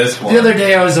about this one? The other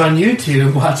day I was on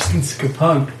YouTube watching ska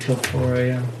punk till 4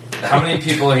 a.m. How many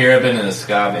people here have been in a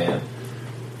ska band?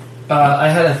 I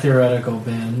had a theoretical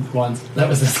band once. That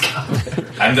was a ska band.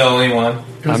 I'm the only one?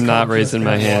 It was I'm not called raising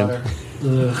Just my hand. Water.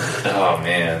 Ugh. Oh,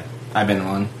 man. I've been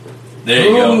one. There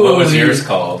you go. What was Ooh, yours you-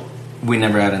 called? We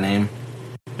never had a name.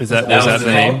 Is that That was was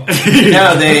that the the name?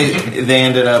 No, they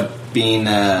ended up being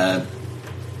a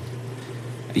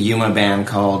Yuma band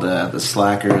called the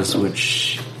Slackers,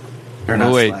 which... Or not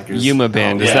Oh wait, Slackers. Yuma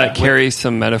band. Does yeah. that carry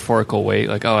some metaphorical weight?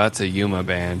 Like, oh, that's a Yuma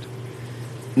band.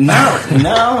 No,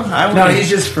 I No, wouldn't. he's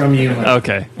just from Yuma.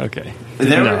 Okay.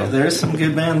 There are some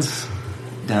good bands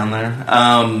down there.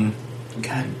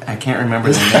 God, I can't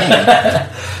remember the name.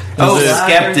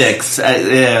 Skeptics.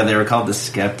 Yeah, they were called the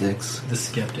Skeptics. The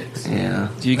Skeptics. Yeah.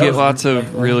 Do you That get was lots like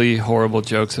of one. really horrible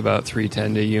jokes about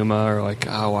 310 to Yuma, or like,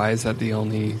 oh, why is that the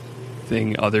only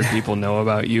thing other people know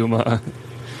about Yuma?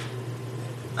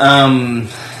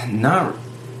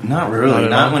 Not really. Not at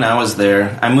Not all? when I was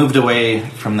there. I moved away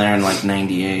from there in like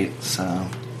 '98. So,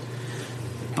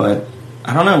 but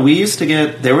I don't know. We used to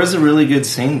get. There was a really good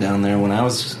scene down there when I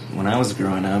was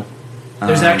growing up.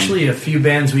 There's actually a few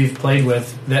bands we've played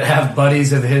with that have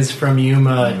buddies of his from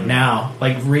Yuma now,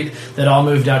 like that all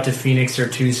moved out to Phoenix or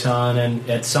Tucson, and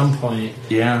at some point,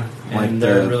 yeah, and like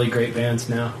they're the really great bands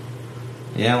now.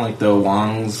 like the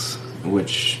Wongs,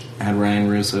 which had Ryan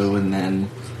Russo, and then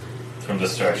From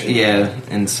Destruction. yeah,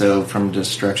 and so from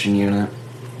Destruction Unit.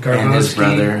 Garbowski And his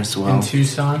brother as well. in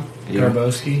Tucson. Yeah.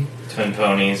 Garbowski. Twin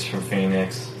Ponies from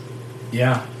Phoenix.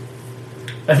 Yeah.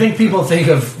 I think people think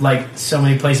of like so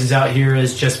many places out here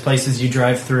as just places you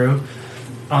drive through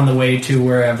on the way to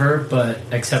wherever, but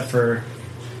except for,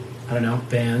 I don't know,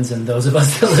 bands and those of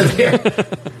us that live here.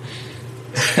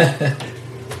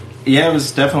 Yeah, it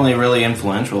was definitely really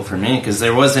influential for me because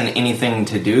there wasn't anything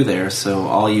to do there. So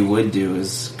all you would do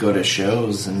is go to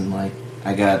shows, and like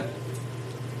I got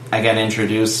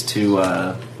introduced to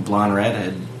Blonde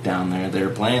Redhead down there. They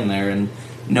were playing there, and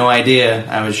no idea.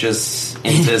 I was just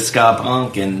into ska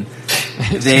punk, and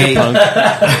they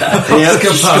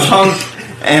ska punk,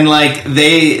 and like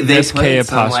they SK played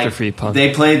some, apostrophe like, punk.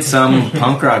 They played some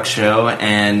punk rock show,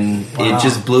 and Wow. it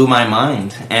just blew my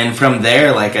mind. And from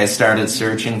there, like I started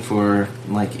searching for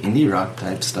like indie rock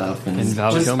type stuff and In just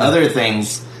Vallecoma. other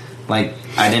things. Like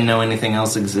I didn't know anything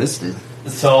else existed.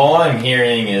 So all I'm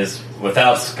hearing is,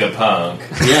 without ska punk,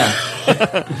 Yeah.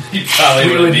 you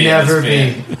probably We would be never in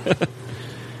this band. be.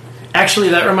 Actually,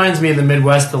 that reminds me of the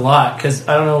Midwest a lot, because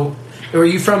I don't know, were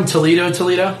you from Toledo?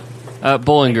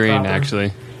 Bowling Green, Proper.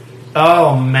 actually.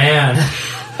 Oh, man.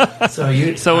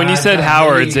 So when you said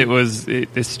Howard's,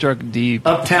 it struck deep.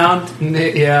 Uptown,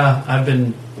 yeah, I've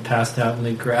been passed out in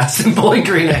the grass in Bowling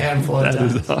Green a handful of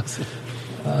times. That is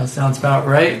awesome. Sounds about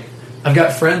right. I've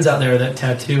got friends out there that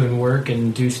tattoo and work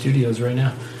and do studios right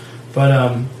now.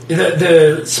 But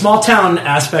the small town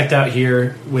aspect out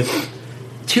here with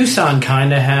Tucson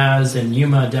kind of has, and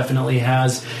Yuma definitely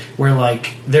has, where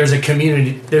like there's a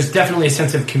community. There's definitely a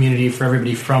sense of community for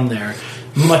everybody from there,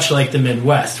 much like the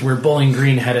Midwest, where Bowling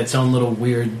Green had its own little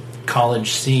weird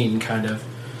college scene, kind of.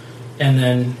 And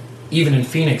then even in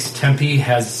Phoenix, Tempe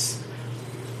has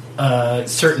a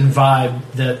certain vibe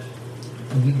that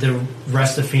the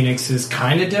rest of Phoenix is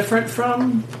kind of different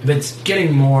from, but it's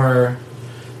getting more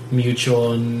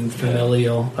mutual and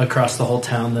familial across the whole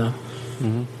town, though.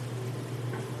 Mm-hmm.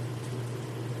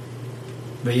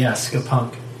 But yeah, ska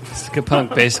punk. Ska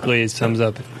punk basically sums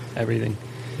up everything.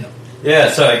 Yeah,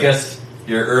 so I guess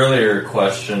your earlier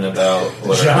question about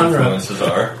what our influences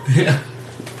are. Yeah.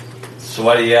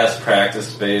 Sweaty ass practice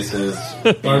spaces,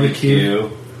 Barbecue.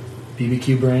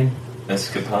 BBQ brain. and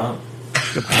ska punk.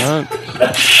 Ska punk.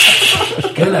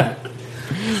 Good at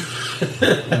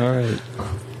All right.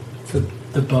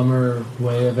 the bummer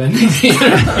way of ending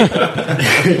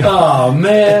the Oh,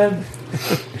 man.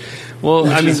 Well,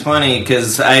 Which I mean, is funny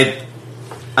because I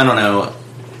don't know.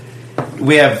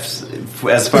 We have,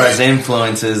 as far as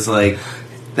influences, like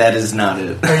that is not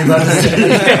it. Are you about to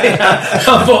say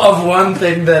of one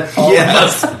thing that all of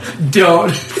us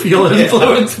don't feel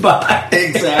influenced by?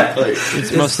 Exactly.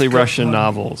 it's mostly Russian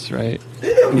novels, right?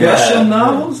 Russian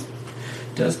novels,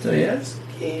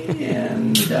 Dostoevsky,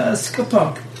 and ska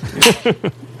punk.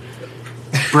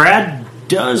 Brad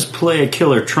does play a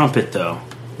killer trumpet, though.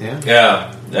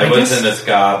 Yeah, I was guess- in a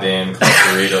ska band called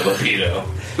Burrito Libido.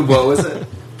 What was it?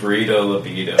 Burrito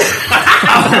Libido.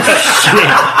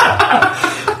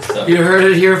 You heard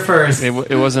it here first. It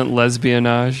wasn't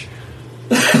lesbianage.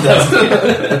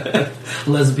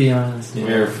 Let's be honest. We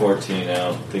were 14. I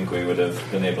don't think we would have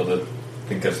been able to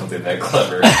think of something that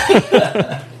clever.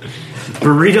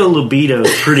 Burrito Libido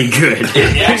is pretty good.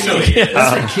 It actually is.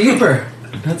 That's a keeper.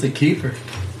 That's a keeper.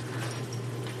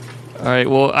 All right.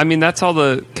 Well, I mean, that's all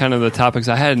the kind of the topics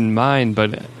I had in mind.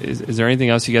 But is there anything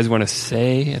else you guys want to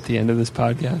say at the end of this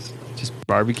podcast? Just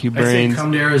barbecue I say brains.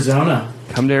 come to Arizona.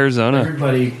 Come to Arizona.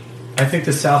 Everybody, I think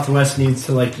the Southwest needs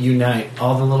to like unite.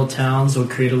 All the little towns will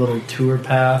create a little tour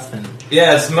path, and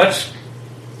Yeah, it's much.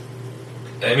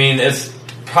 I mean, it's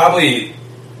probably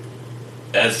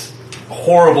as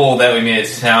horrible that we made it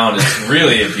sound. It's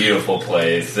really a beautiful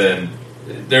place, and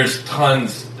there's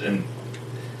tons and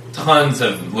tons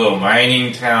of little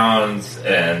mining towns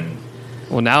and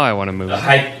Well, now I want to move. no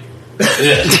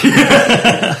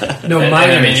And,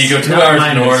 miners. I mean, you go 2 Not hours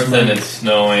miners, north man. and it's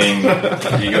snowing.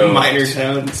 You go Minor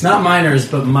towns. It's not miners,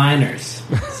 but miners.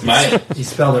 You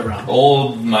spelled it wrong.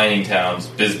 old mining towns,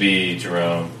 Bisbee,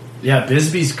 Jerome. Yeah,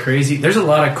 Bisbee's crazy. There's a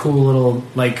lot of cool little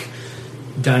like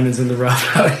diamonds in the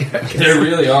rough out here. I guess. There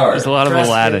really are. There's a lot of Preston.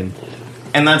 Aladdin.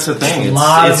 And that's the thing. A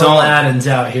lot It's of only, Aladdins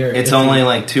out here. it's only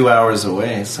like 2 hours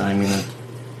away. So I mean,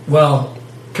 well,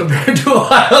 compared to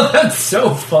Ohio, that's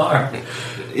so far.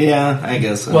 yeah, I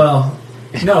guess so. Well,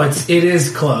 no, it is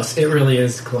close. It really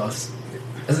is close.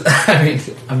 I mean,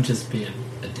 I'm just being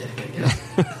a dick, I guess.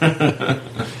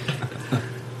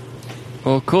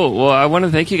 Well, cool. Well, I want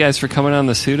to thank you guys for coming on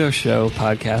the Pseudo Show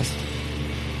podcast.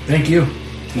 Thank you.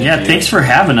 Yeah, thanks for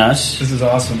having us. This is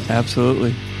awesome.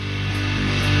 Absolutely.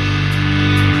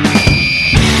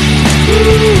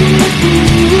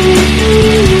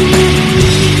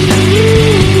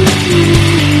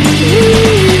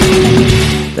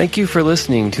 Thank you for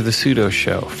listening to The Pseudo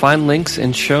Show. Find links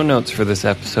and show notes for this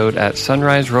episode at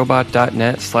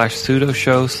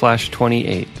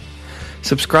sunriserobot.net/pseudoshow/28.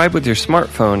 Subscribe with your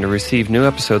smartphone to receive new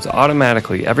episodes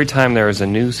automatically every time there is a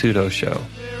new Pseudo Show.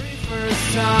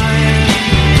 First time